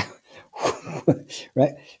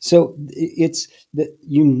 Right? So it's that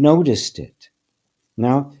you noticed it.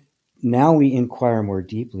 Now, now we inquire more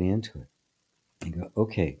deeply into it and go,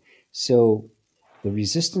 okay, so the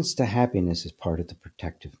resistance to happiness is part of the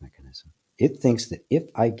protective mechanism. It thinks that if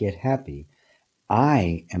I get happy,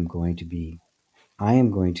 I am going to be, I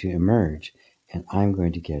am going to emerge, and I'm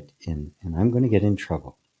going to get in, and I'm going to get in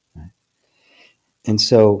trouble. Right? And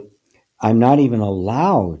so I'm not even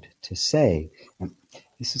allowed to say,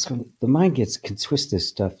 this is going to, the mind can twist this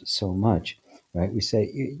stuff so much, right? We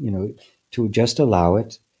say, to just allow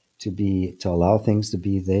it to allow things to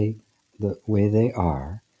be the way they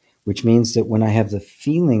are, which means that when I have the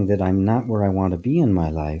feeling that I'm not where I want to be in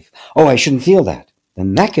my life, oh, I shouldn't feel that.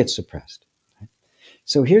 Then that gets suppressed. Right?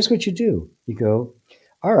 So here's what you do. You go,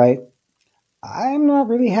 all right, I'm not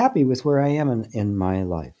really happy with where I am in my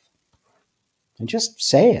life. And just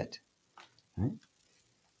say it. Right?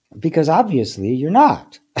 Because obviously you're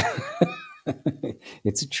not.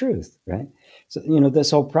 It's a truth, right? So,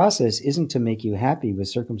 this whole process isn't to make you happy with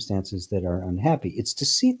circumstances that are unhappy. It's to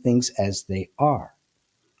see things as they are.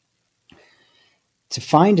 To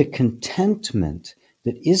find a contentment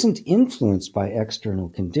that isn't influenced by external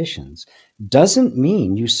conditions doesn't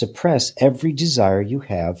mean you suppress every desire you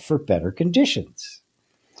have for better conditions.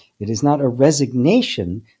 It is not a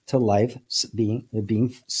resignation to life being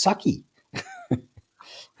sucky.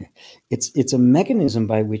 It's a mechanism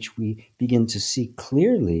by which we begin to see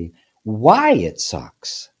clearly why it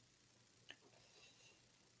sucks.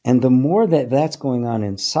 And the more that that's going on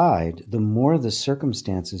inside, the more the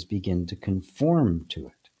circumstances begin to conform to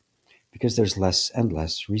it because there's less and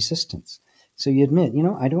less resistance. So you admit,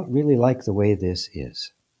 I don't really like the way this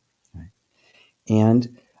is. Right?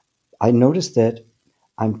 And I noticed that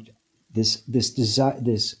I'm this desire,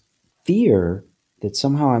 this fear that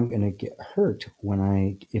somehow I'm going to get hurt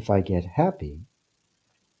if I get happy,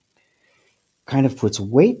 kind of puts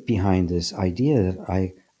weight behind this idea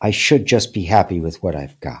that I should just be happy with what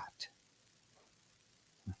I've got.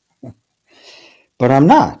 But I'm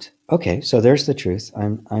not. Okay, so there's the truth.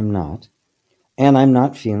 I'm not. And I'm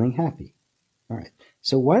not feeling happy. All right.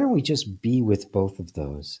 So why don't we just be with both of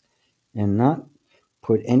those and not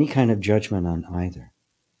put any kind of judgment on either?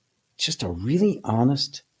 Just a really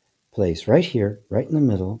honest place right here, right in the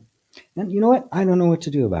middle. And you know what? I don't know what to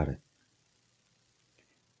do about it.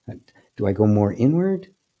 Do I go more inward?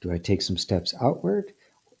 Do I take some steps outward?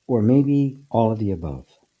 Or maybe all of the above?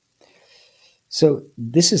 So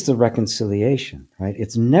this is the reconciliation, right?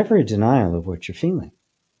 It's never a denial of what you're feeling.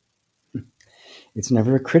 It's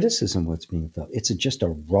never a criticism of what's being felt. It's just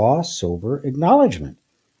a raw, sober acknowledgement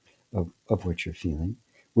of what you're feeling,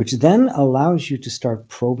 which then allows you to start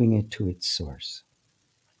probing it to its source.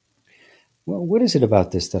 Well, what is it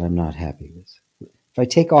about this that I'm not happy with? If I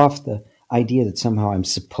take off the idea that somehow I'm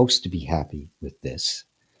supposed to be happy with this,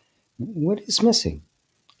 what is missing?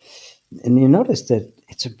 And you notice that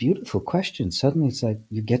it's a beautiful question. Suddenly it's like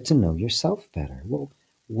you get to know yourself better. Well,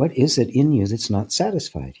 what is it in you that's not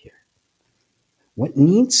satisfied here? What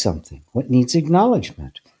needs something? What needs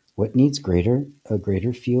acknowledgement? What needs a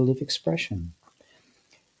greater field of expression?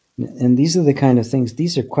 And these are the kind of things,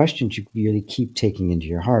 these are questions you really keep taking into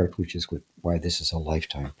your heart, which is why this is a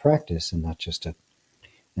lifetime practice and not just a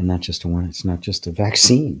one. It's not just a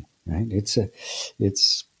vaccine, right?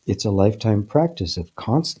 It's a lifetime practice of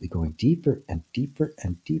constantly going deeper and deeper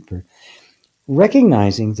and deeper,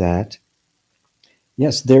 recognizing that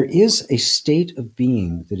yes, there is a state of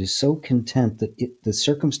being that is so content that the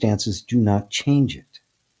circumstances do not change it.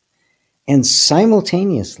 And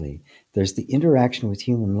simultaneously, there's the interaction with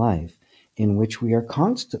human life in which we are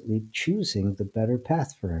constantly choosing the better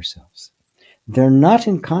path for ourselves. They're not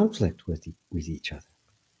in conflict with each other.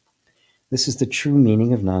 This is the true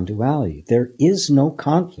meaning of non-duality. There is no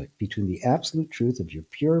conflict between the absolute truth of your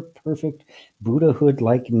pure, perfect,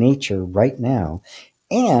 Buddhahood-like nature right now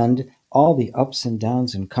and all the ups and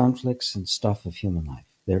downs and conflicts and stuff of human life.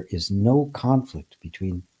 There is no conflict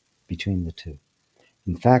between the two.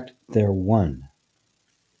 In fact, they're one.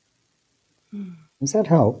 Does that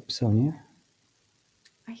help, Sonia?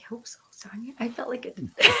 I hope so, Sonia. I felt like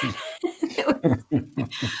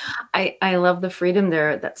I love the freedom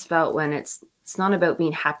there that's felt when it's not about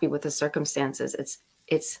being happy with the circumstances.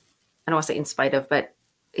 It's I don't want to say in spite of, but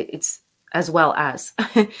it's as well as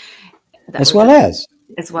as well as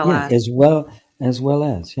as well yeah, as as well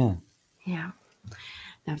as yeah. Yeah.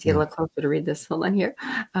 I have to get a little closer to read this. Hold on here.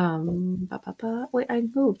 Wait, I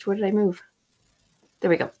moved. Where did I move? There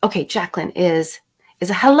we go. Okay, Jacqueline is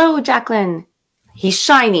a hello, Jacqueline. He's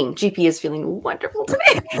shining. GP is feeling wonderful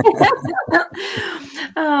today.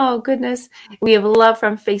 Oh, goodness. We have love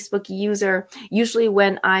from Facebook user. Usually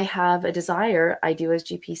when I have a desire, I do as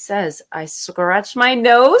GP says. I scratch my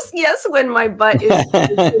nose. Yes, when my butt is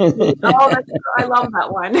itchy. Oh, I love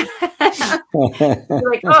that one.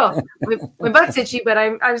 You're like, oh, my butt's itchy, but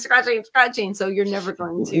I'm scratching. So you're never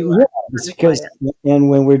going to Yeah, it's satisfy because, it. and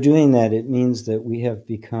when we're doing that, it means that we have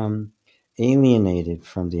become alienated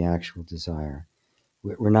from the actual desire.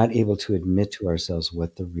 We're not able to admit to ourselves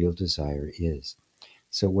what the real desire is.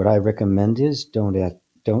 So what I recommend is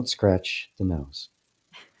don't scratch the nose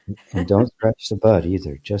and don't scratch the butt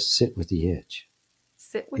either. Just sit with the itch.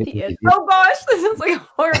 Sit with It the will itch. give you Oh gosh, this is like a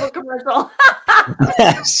horrible commercial.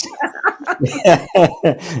 yes.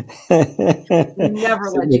 Never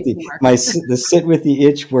Sit let with GP the work. the sit with the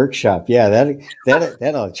itch workshop. Yeah,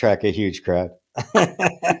 that'll attract a huge crowd.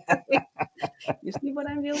 You see what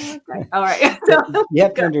I'm dealing with, right? All right. But So you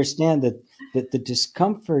have to good. understand that the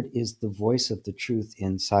discomfort is the voice of the truth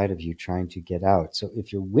inside of you trying to get out. So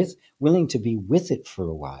if you're willing to be with it for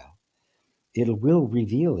a while, it will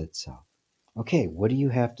reveal itself. Okay, what do you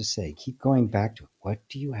have to say? Keep going back to it. What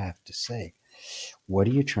do you have to say? What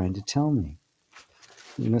are you trying to tell me?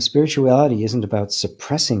 Spirituality isn't about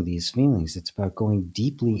suppressing these feelings. It's about going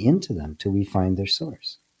deeply into them till we find their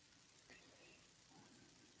source.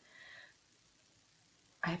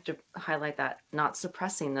 I have to highlight that, not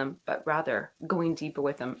suppressing them, but rather going deeper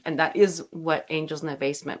with them. And that is what Angels in the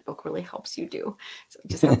Basement book really helps you do. So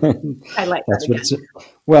just have to highlight that That's what again. it's.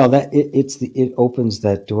 Well, it opens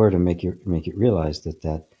that door to make it realize that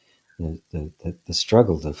the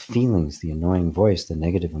struggle, the feelings, the annoying voice, the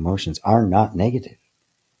negative emotions are not negative.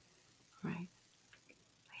 Right.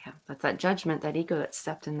 Yeah. That's that judgment, that ego that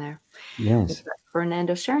stepped in there. Yes.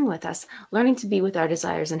 Fernando sharing with us, learning to be with our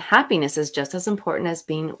desires and happiness is just as important as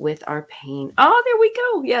being with our pain. Oh, there we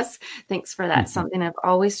go. Yes. Thanks for that. Something I've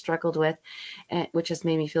always struggled with, which has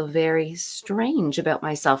made me feel very strange about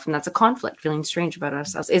myself. And that's a conflict, feeling strange about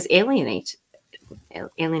ourselves, is alienating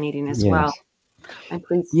as well. Yes. And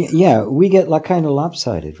please. Yeah, we get like kind of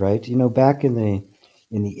lopsided, right? Back in the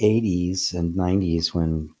 80s and 90s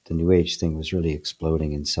when the New Age thing was really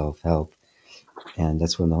exploding in self help, and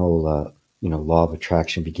that's when the whole law of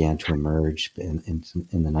attraction began to emerge in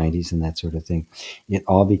the 90s and that sort of thing. It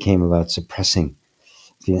all became about suppressing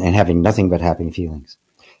and having nothing but happy feelings.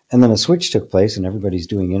 And then a switch took place, and everybody's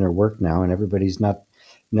doing inner work now, and everybody's not.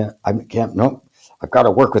 No, I can't. No, I've got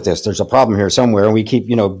to work with this. There's a problem here somewhere, and we keep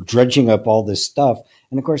dredging up all this stuff.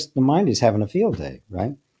 And of course, the mind is having a field day,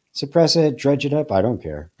 right? Suppress it, dredge it up. I don't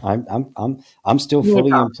care. I'm still fully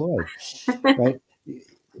employed, right?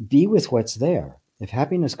 Be with what's there. If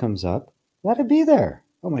happiness comes up, let it be there.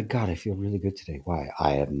 Oh my God, I feel really good today. Why?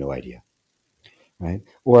 I have no idea, right?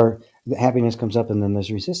 Or the happiness comes up and then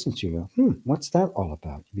there's resistance. You go, what's that all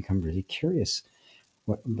about? You become really curious.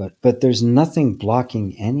 But there's nothing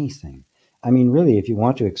blocking anything. I mean, really, if you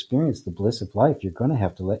want to experience the bliss of life, you're going to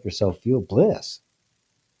have to let yourself feel bliss.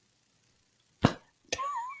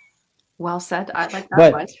 Well said. I like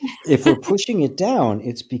that one. But if we're pushing it down,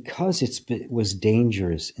 it's because it was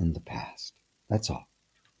dangerous in the past. That's all.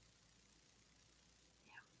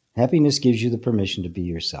 Happiness gives you the permission to be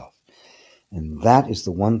yourself. And that is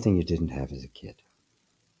the one thing you didn't have as a kid.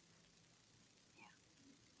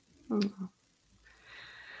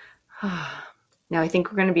 Now I think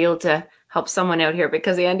we're going to be able to help someone out here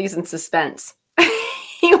because Andy's in suspense.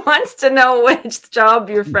 He wants to know which job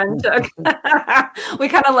your friend took. We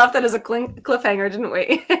kind of left that as a cliffhanger, didn't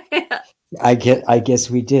we? I guess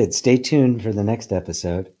we did. Stay tuned for the next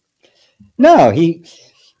episode. No, he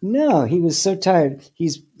was so tired.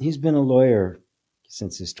 He's been a lawyer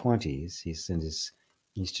since his 20s.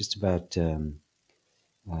 He's just about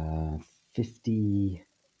 50,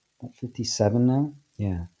 57 now.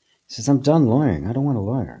 Yeah. He says, I'm done lawyering. I don't want to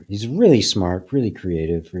lawyer. He's really smart, really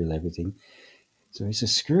creative, really everything. So he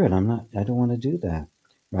says, screw it. I don't want to do that.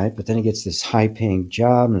 Right. But then he gets this high paying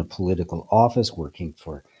job in a political office, working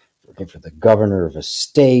for the governor of a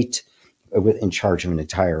state, in charge of an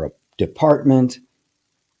entire department.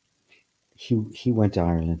 He went to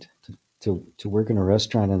Ireland to work in a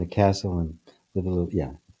restaurant and a castle and live a little.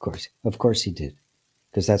 Yeah, of course he did,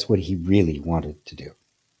 because that's what he really wanted to do.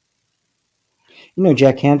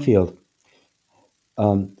 Jack Canfield,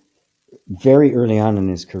 um, very early on in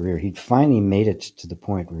his career, he'd finally made it to the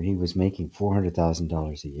point where he was making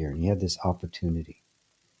 $400,000 a year, and he had this opportunity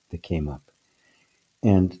that came up,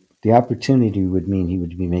 and the opportunity would mean he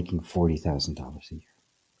would be making $40,000 a year,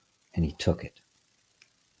 and he took it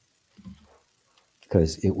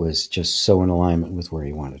because it was just so in alignment with where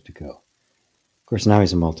he wanted to go. course, now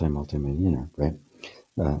he's a multi-millionaire, right?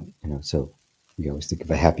 So we always think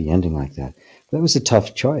of a happy ending like that. But that was a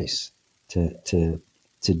tough choice to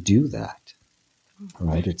do that,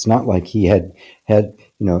 right? It's not like he had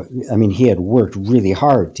he had worked really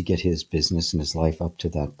hard to get his business and his life up to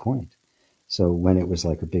that point. So when it was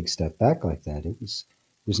like a big step back like that, it was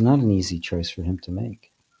not an easy choice for him to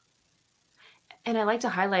make. And I like to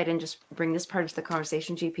highlight and just bring this part of the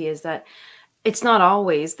conversation, GP, is that it's not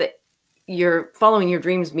always that you're following your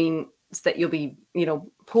dreams means that you'll be,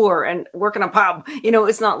 poor and work in a pub.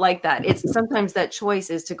 It's not like that. It's sometimes that choice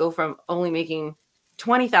is to go from only making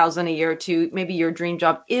 20,000 a year to maybe your dream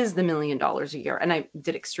job is the $1 million a year. And I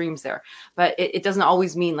did extremes there, but it doesn't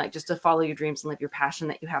always mean like just to follow your dreams and live your passion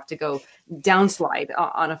that you have to go downslide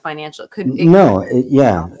on a financial.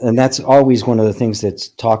 Yeah. And that's always one of the things that's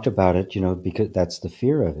talked about it, because that's the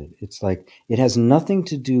fear of it. It's like, it has nothing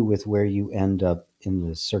to do with where you end up in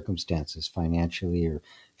the circumstances financially or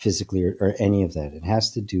physically or any of that. It has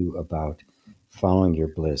to do about following your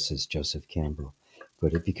bliss, as Joseph Campbell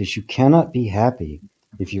put it, because you cannot be happy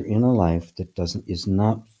if you're in a life that does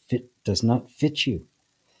not fit you.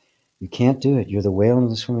 You can't do it. You're the whale in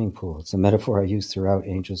the swimming pool. It's a metaphor I use throughout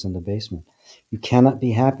Angels in the Basement. You cannot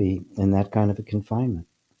be happy in that kind of a confinement.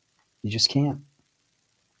 You just can't.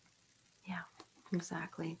 Yeah,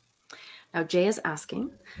 exactly. Now, Jay is asking,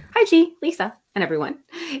 hi, G, Lisa, and everyone.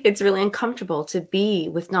 It's really uncomfortable to be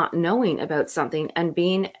with not knowing about something and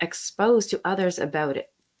being exposed to others about it,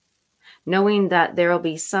 knowing that there will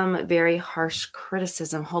be some very harsh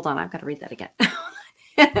criticism. Hold on, I've got to read that again.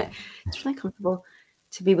 It's really uncomfortable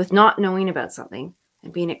to be with not knowing about something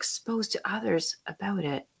and being exposed to others about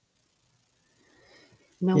it.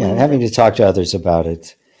 Having to talk to others about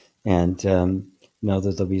it and know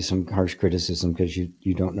that there'll be some harsh criticism because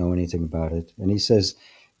you don't know anything about it. And he says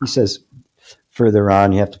further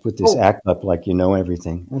on, you have to put this act up like you know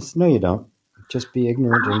everything. I said, no, you don't. Just be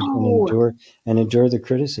ignorant and endure the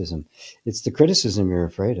criticism. It's the criticism you're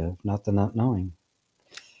afraid of, not the not knowing.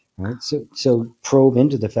 Right? So probe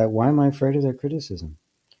into the fact, why am I afraid of their criticism?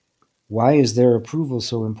 Why is their approval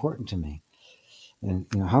so important to me? And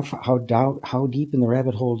how deep in the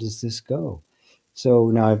rabbit hole does this go? So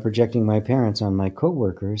now I'm projecting my parents on my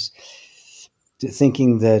coworkers,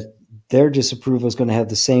 thinking that their disapproval is going to have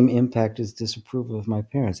the same impact as disapproval of my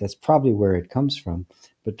parents. That's probably where it comes from,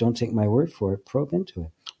 but don't take my word for it. Probe into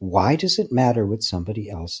it. Why does it matter what somebody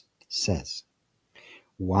else says?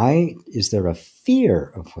 Why is there a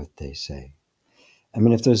fear of what they say? I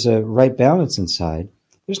mean, if there's a right balance inside,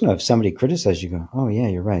 there's no, if somebody criticizes you, go, oh yeah,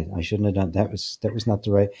 you're right. I shouldn't have done that. That was not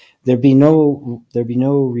the right. There'd be no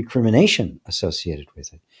recrimination associated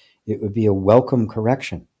with it. It would be a welcome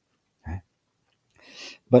correction. Right?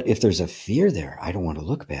 But if there's a fear there, I don't want to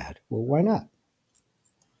look bad. Well, why not?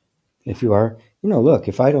 If you are, look,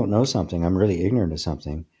 if I don't know something, I'm really ignorant of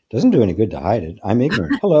something. It doesn't do any good to hide it. I'm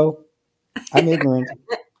ignorant. Hello, I'm ignorant.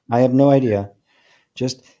 I have no idea.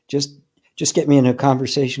 Just get me in a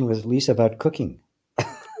conversation with Lisa about cooking.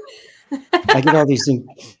 I get all these things.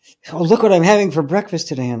 Oh, look what I'm having for breakfast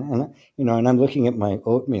today, and I'm looking at my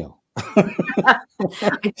oatmeal,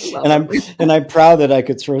 and I'm proud that I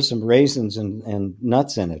could throw some raisins and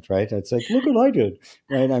nuts in it. Right? It's like, look what I did.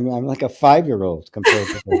 Right? I'm like a 5-year-old compared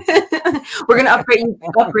to that. We're going to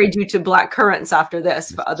upgrade you to black currants after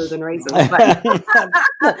this, other than raisins.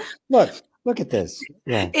 But look at this.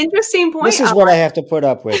 Yeah. Interesting point. This is what I have to put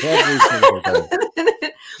up with every single day.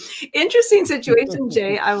 Interesting situation,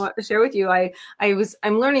 Jay. I want to share with you.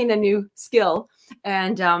 I'm learning a new skill,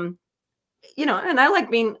 and and I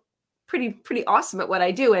like being pretty awesome at what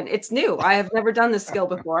I do, and it's new. I have never done this skill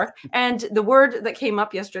before, and the word that came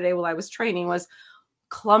up yesterday while I was training was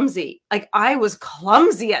clumsy. Like, I was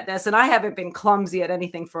clumsy at this, and I haven't been clumsy at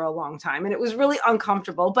anything for a long time, and it was really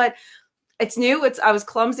uncomfortable, but it's new. I was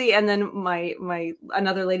clumsy. And then my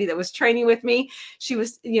another lady that was training with me, she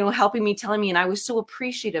was, helping me, telling me, and I was so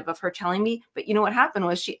appreciative of her telling me. But what happened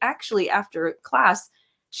was, she actually, after class,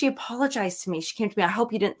 she apologized to me. She came to me, I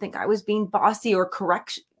hope you didn't think I was being bossy or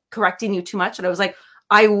correcting you too much. And I was like,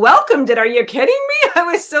 I welcomed it. Are you kidding me? I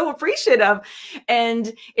was so appreciative.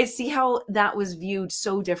 And see how that was viewed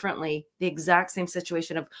so differently. The exact same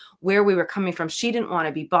situation of where we were coming from. She didn't want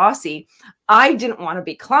to be bossy. I didn't want to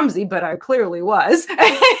be clumsy, but I clearly was. And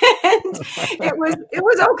it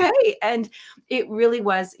was okay. And it really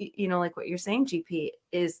was, like what you're saying, GP,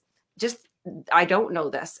 is just, I don't know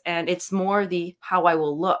this. And it's more the how I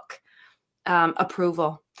will look.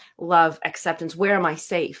 Approval, love, acceptance. Where am I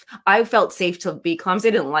safe? I felt safe to be clumsy.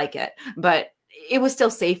 I didn't like it, but it was still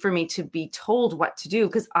safe for me to be told what to do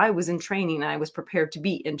because I was in training and I was prepared to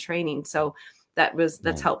be in training. So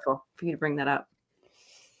that's helpful for you to bring that up.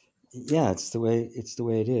 Yeah, it's the way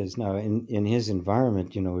it is now. In his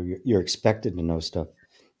environment, you're expected to know stuff.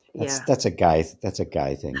 Yeah. That's a guy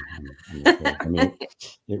thing. I'm afraid. I mean,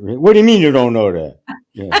 what do you mean you don't know that?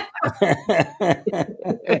 Yeah.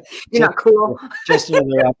 You're not cool. Just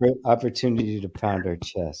another opportunity to pound our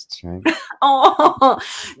chests, right? Oh,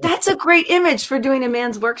 that's a great image for doing a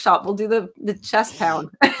man's workshop. We'll do the chest pound.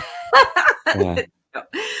 Yeah.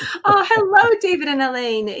 Oh, hello, David and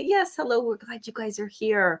Elaine. Yes, hello. We're glad you guys are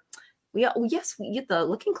here. Yes, the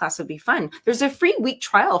looking class would be fun. There's a free week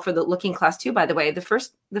trial for the looking class too, by the way. The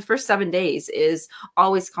first 7 days is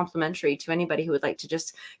always complimentary to anybody who would like to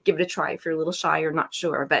just give it a try if you're a little shy or not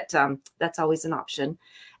sure, but that's always an option.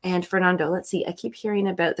 And Fernando, let's see, I keep hearing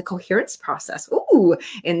about the coherence process. Ooh,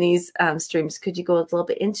 in these streams. Could you go a little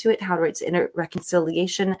bit into it, how it's inner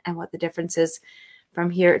reconciliation and what the difference is from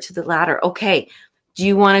here to the latter? Okay. Do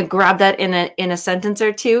you want to grab that in a sentence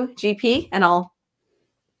or two, GP? And I'll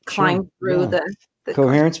climb through Yeah. the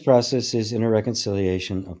Coherence process is inner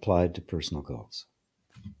reconciliation applied to personal goals.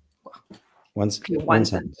 One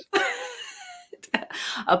sentence.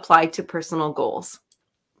 Applied to personal goals,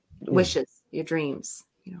 wishes, your dreams.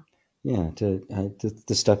 Yeah, to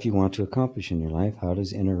the stuff you want to accomplish in your life. How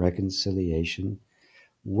does inner reconciliation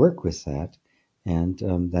work with that?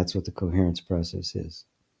 And that's what the coherence process is.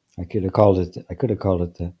 I could have called it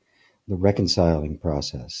the reconciling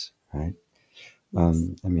process, right? I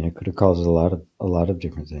mean, I could have called it a lot of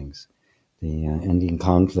different things, the ending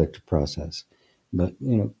conflict process. But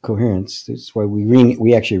coherence. That's why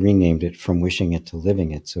we actually renamed it from wishing it to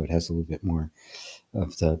living it, so it has a little bit more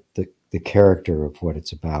of the character of what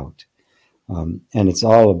it's about. And it's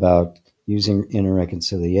all about using inner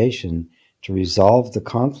reconciliation to resolve the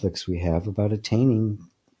conflicts we have about attaining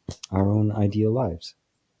our own ideal lives.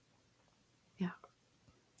 Yeah,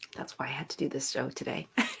 that's why I had to do this show today.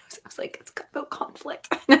 I was like, it's about conflict.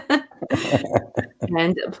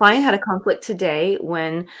 And Pliant had a conflict today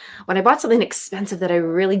when I bought something expensive that I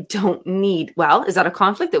really don't need. Well, is that a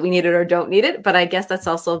conflict that we need it or don't need it? But I guess that's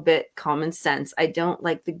also a bit common sense. I don't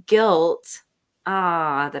like the guilt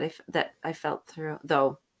that I felt through,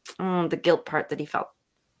 though. The guilt part that he felt.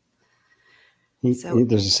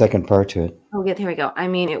 There's a second part to it. Oh, yeah, here we go. I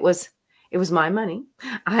mean, it was my money.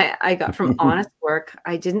 I got from honest work.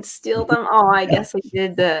 I didn't steal them. Oh, I guess I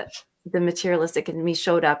did. The materialistic in me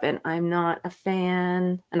showed up, and I'm not a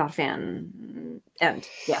fan. I'm not a fan. And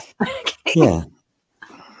yes. Yeah.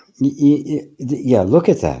 Yeah, look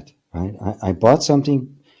at that, right? I bought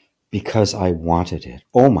something because I wanted it.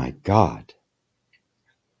 Oh my God.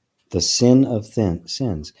 The sin of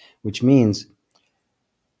sins, which means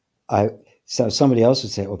so somebody else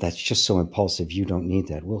would say, oh, that's just so impulsive. You don't need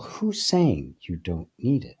that. Well, who's saying you don't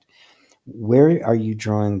need it? Where are you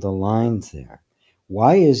drawing the lines there?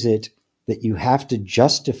 Why is it that you have to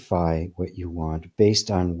justify what you want based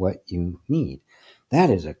on what you need? That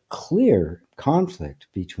is a clear conflict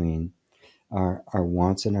between our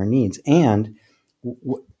wants and our needs. And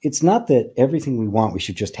it's not that everything we want we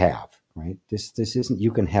should just have, right? This isn't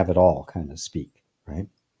you can have it all kind of speak, right?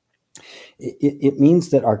 It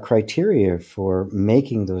means that our criteria for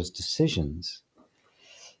making those decisions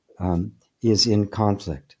is in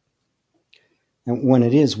conflict. And when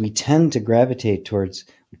it is, we tend to gravitate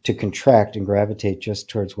to contract and gravitate just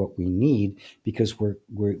towards what we need because we're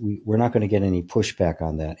not going to get any pushback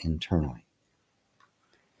on that internally.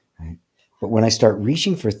 Right? But when I start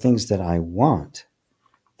reaching for things that I want,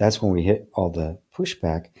 that's when we hit all the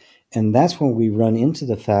pushback. And that's when we run into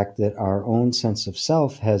the fact that our own sense of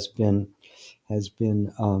self has been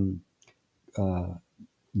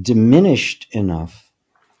diminished enough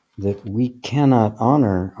that we cannot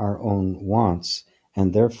honor our own wants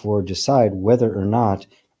and therefore decide whether or not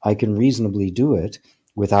I can reasonably do it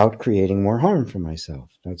without creating more harm for myself.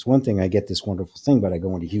 That's one thing. I get this wonderful thing, but I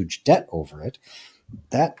go into huge debt over it.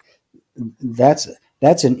 That's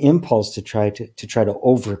an impulse to try to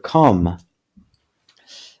overcome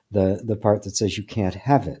the part that says you can't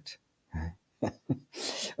have it,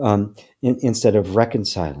 instead of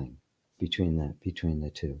reconciling between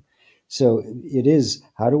the two. So it is,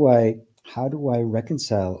 how do I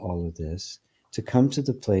reconcile all of this to come to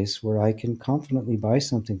the place where I can confidently buy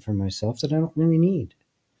something for myself that I don't really need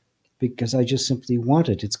because I just simply want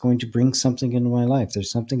it. It's going to bring something into my life.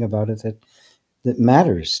 There's something about it that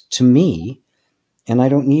matters to me, and I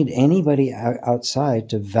don't need anybody outside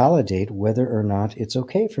to validate whether or not it's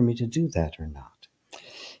okay for me to do that or not.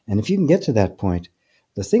 And if you can get to that point,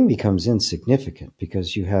 the thing becomes insignificant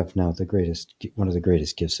because you have now one of the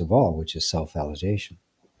greatest gifts of all, which is self-validation,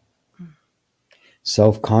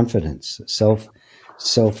 self-confidence,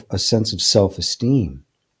 a sense of self-esteem,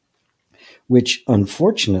 which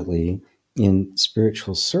unfortunately in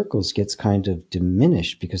spiritual circles gets kind of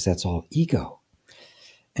diminished because that's all ego.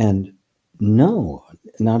 And no,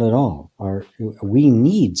 not at all. We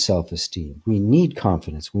need self-esteem. We need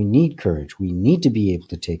confidence. We need courage. We need to be able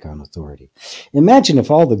to take on authority. Imagine if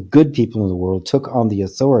all the good people in the world took on the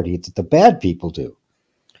authority that the bad people do.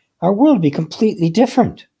 Our world would be completely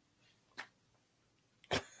different.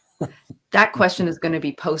 That question is going to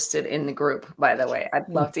be posted in the group, by the way. I'd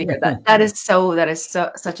love to hear that. That is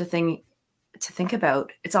such a thing to think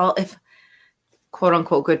about. It's all, if quote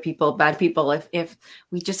unquote good people, bad people, if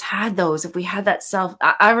we just had those, if we had that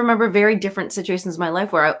I remember very different situations in my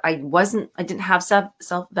life where I didn't have self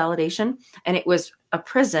validation, and it was a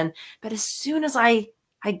prison. But as soon as I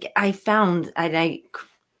found,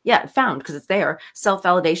 found, because it's there, self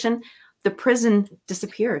validation, the prison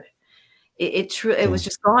disappeared. It was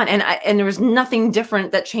just gone, and there was nothing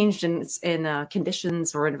different that changed in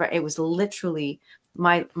conditions or it was literally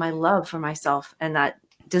my love for myself, and that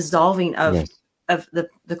dissolving of Yes. of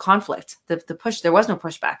the conflict, the push. There was no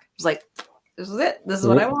pushback. It was like, this is it. This is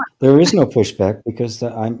what I want. There is no pushback because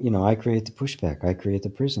I create the pushback. I create the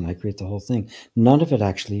prison. I create the whole thing. None of it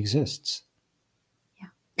actually exists. Yeah.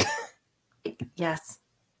 Yes.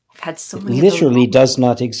 I've had so It many literally does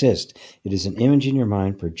not exist. It is an image in your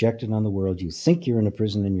mind projected on the world. You think you're in a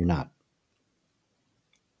prison and you're not.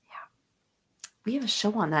 Yeah. We have a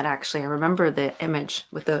show on that, actually. I remember the image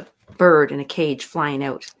with the bird in a cage flying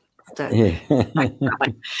out. But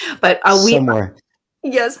somewhere.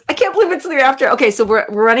 Yes, I can't believe it's the year after. Okay, so we're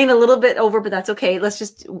running a little bit over, but that's okay.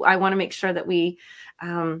 I want to make sure that we,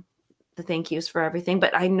 the thank yous for everything.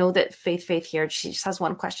 But I know that Faith here, she just has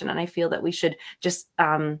one question, and I feel that we should just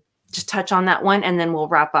touch on that one, and then we'll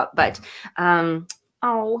wrap up. But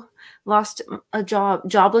lost a job,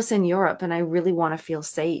 jobless in Europe, and I really want to feel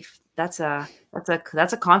safe. That's a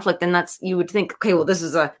conflict, and you would think, okay, well, this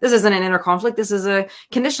isn't an inner conflict. This is a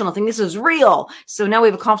conditional thing. This is real. So now we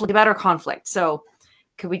have a conflict about our conflict. So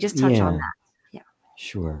could we just touch on that? Yeah,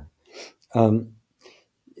 sure.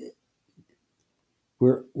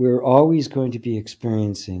 We're always going to be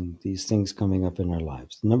experiencing these things coming up in our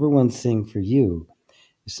lives. The number one thing for you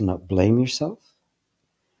is to not blame yourself,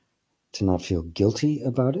 to not feel guilty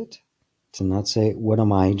about it, to not say, what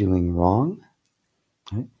am I doing wrong?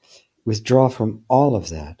 Right? Withdraw from all of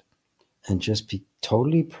that and just be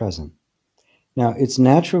totally present. Now, it's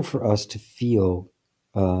natural for us to feel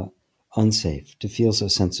unsafe, to feel a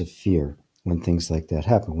sense of fear when things like that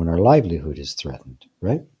happen, when our livelihood is threatened,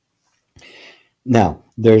 right? Now,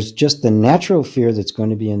 there's just the natural fear that's going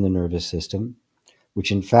to be in the nervous system,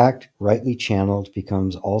 which in fact, rightly channeled,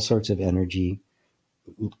 becomes all sorts of energy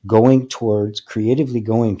creatively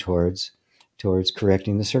going towards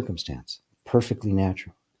correcting the circumstance. Perfectly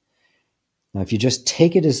natural. Now, if you just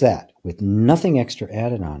take it as that, with nothing extra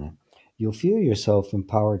added on it, you'll feel yourself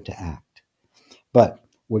empowered to act. But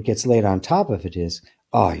what gets laid on top of it is,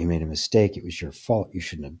 oh, you made a mistake. It was your fault. You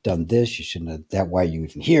shouldn't have done this. You shouldn't have that. Why are you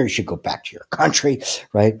even here? You should go back to your country,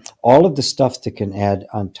 right? All of the stuff that can add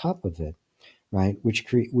on top of it, right? Which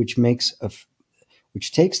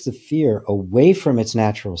takes the fear away from its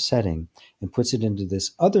natural setting and puts it into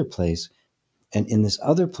this other place. And in this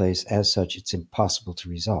other place, as such, it's impossible to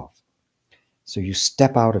resolve. So you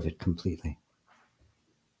step out of it completely.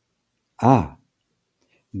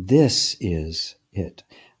 This is it.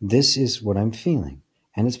 This is what I'm feeling.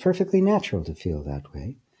 And it's perfectly natural to feel that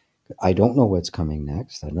way. I don't know what's coming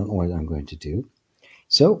next. I don't know what I'm going to do.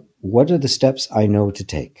 So what are the steps I know to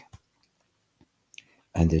take?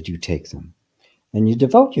 And that you take them. And you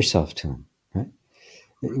devote yourself to them, right?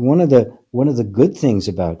 One of the good things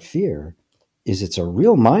about fear is it's a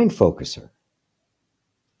real mind focuser.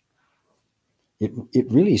 It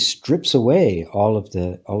really strips away all of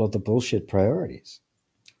the bullshit priorities.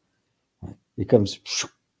 Right? It becomes,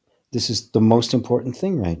 this is the most important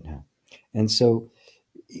thing right now. And so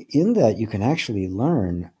in that, you can actually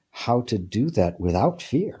learn how to do that without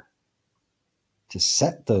fear, to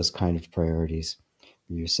set those kind of priorities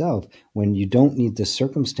for yourself when you don't need the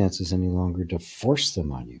circumstances any longer to force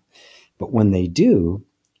them on you. But when they do,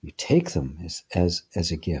 you take them as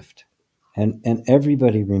a gift. And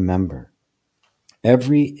everybody remember,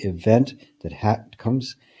 every event that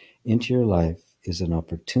comes into your life is an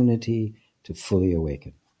opportunity to fully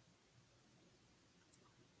awaken.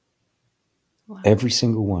 Wow. Every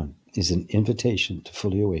single one is an invitation to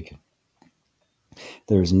fully awaken.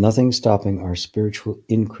 There is nothing stopping our spiritual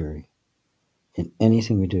inquiry in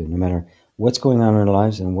anything we do, no matter what's going on in our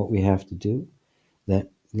lives and what we have to do, that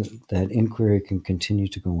inquiry can continue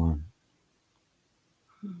to go on.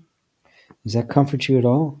 Does that comfort you at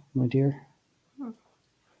all, my dear?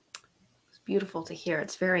 beautiful to hear.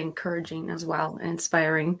 It's very encouraging as well, and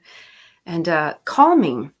inspiring, and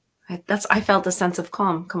calming. I felt a sense of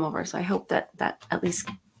calm come over. So I hope that at least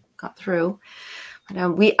got through.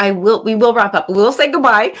 But, we will wrap up. We'll say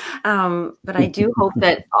goodbye. But I do hope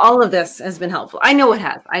that all of this has been helpful. I know it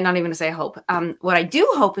has. I'm not even going to say I hope. What I do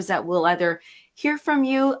hope is that we'll either hear from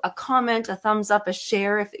you, a comment, a thumbs up, a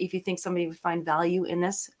share if you think somebody would find value in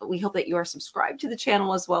this. We hope that you are subscribed to the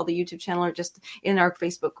channel as well, the YouTube channel, or just in our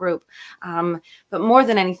Facebook group. But more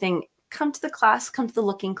than anything, come to the class, come to the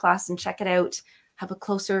looking class and check it out. Have a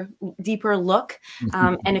closer, deeper look.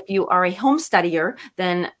 And if you are a home studier,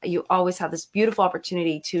 then you always have this beautiful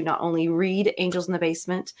opportunity to not only read Angels in the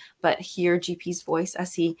Basement, but hear GP's voice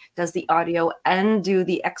as he does the audio and do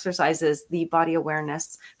the exercises, the body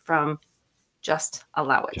awareness from Just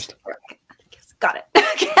Allow It. Got it.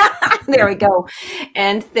 There we go.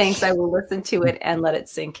 And thanks. I will listen to it and let it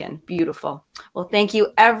sink in. Beautiful. Well, thank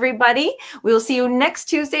you, everybody. We will see you next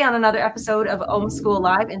Tuesday on another episode of Om School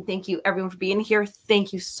Live. And thank you, everyone, for being here.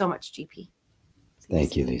 Thank you so much, GP.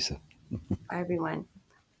 Thank you, Lisa. Bye, everyone.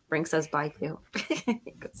 Brink says bye, too.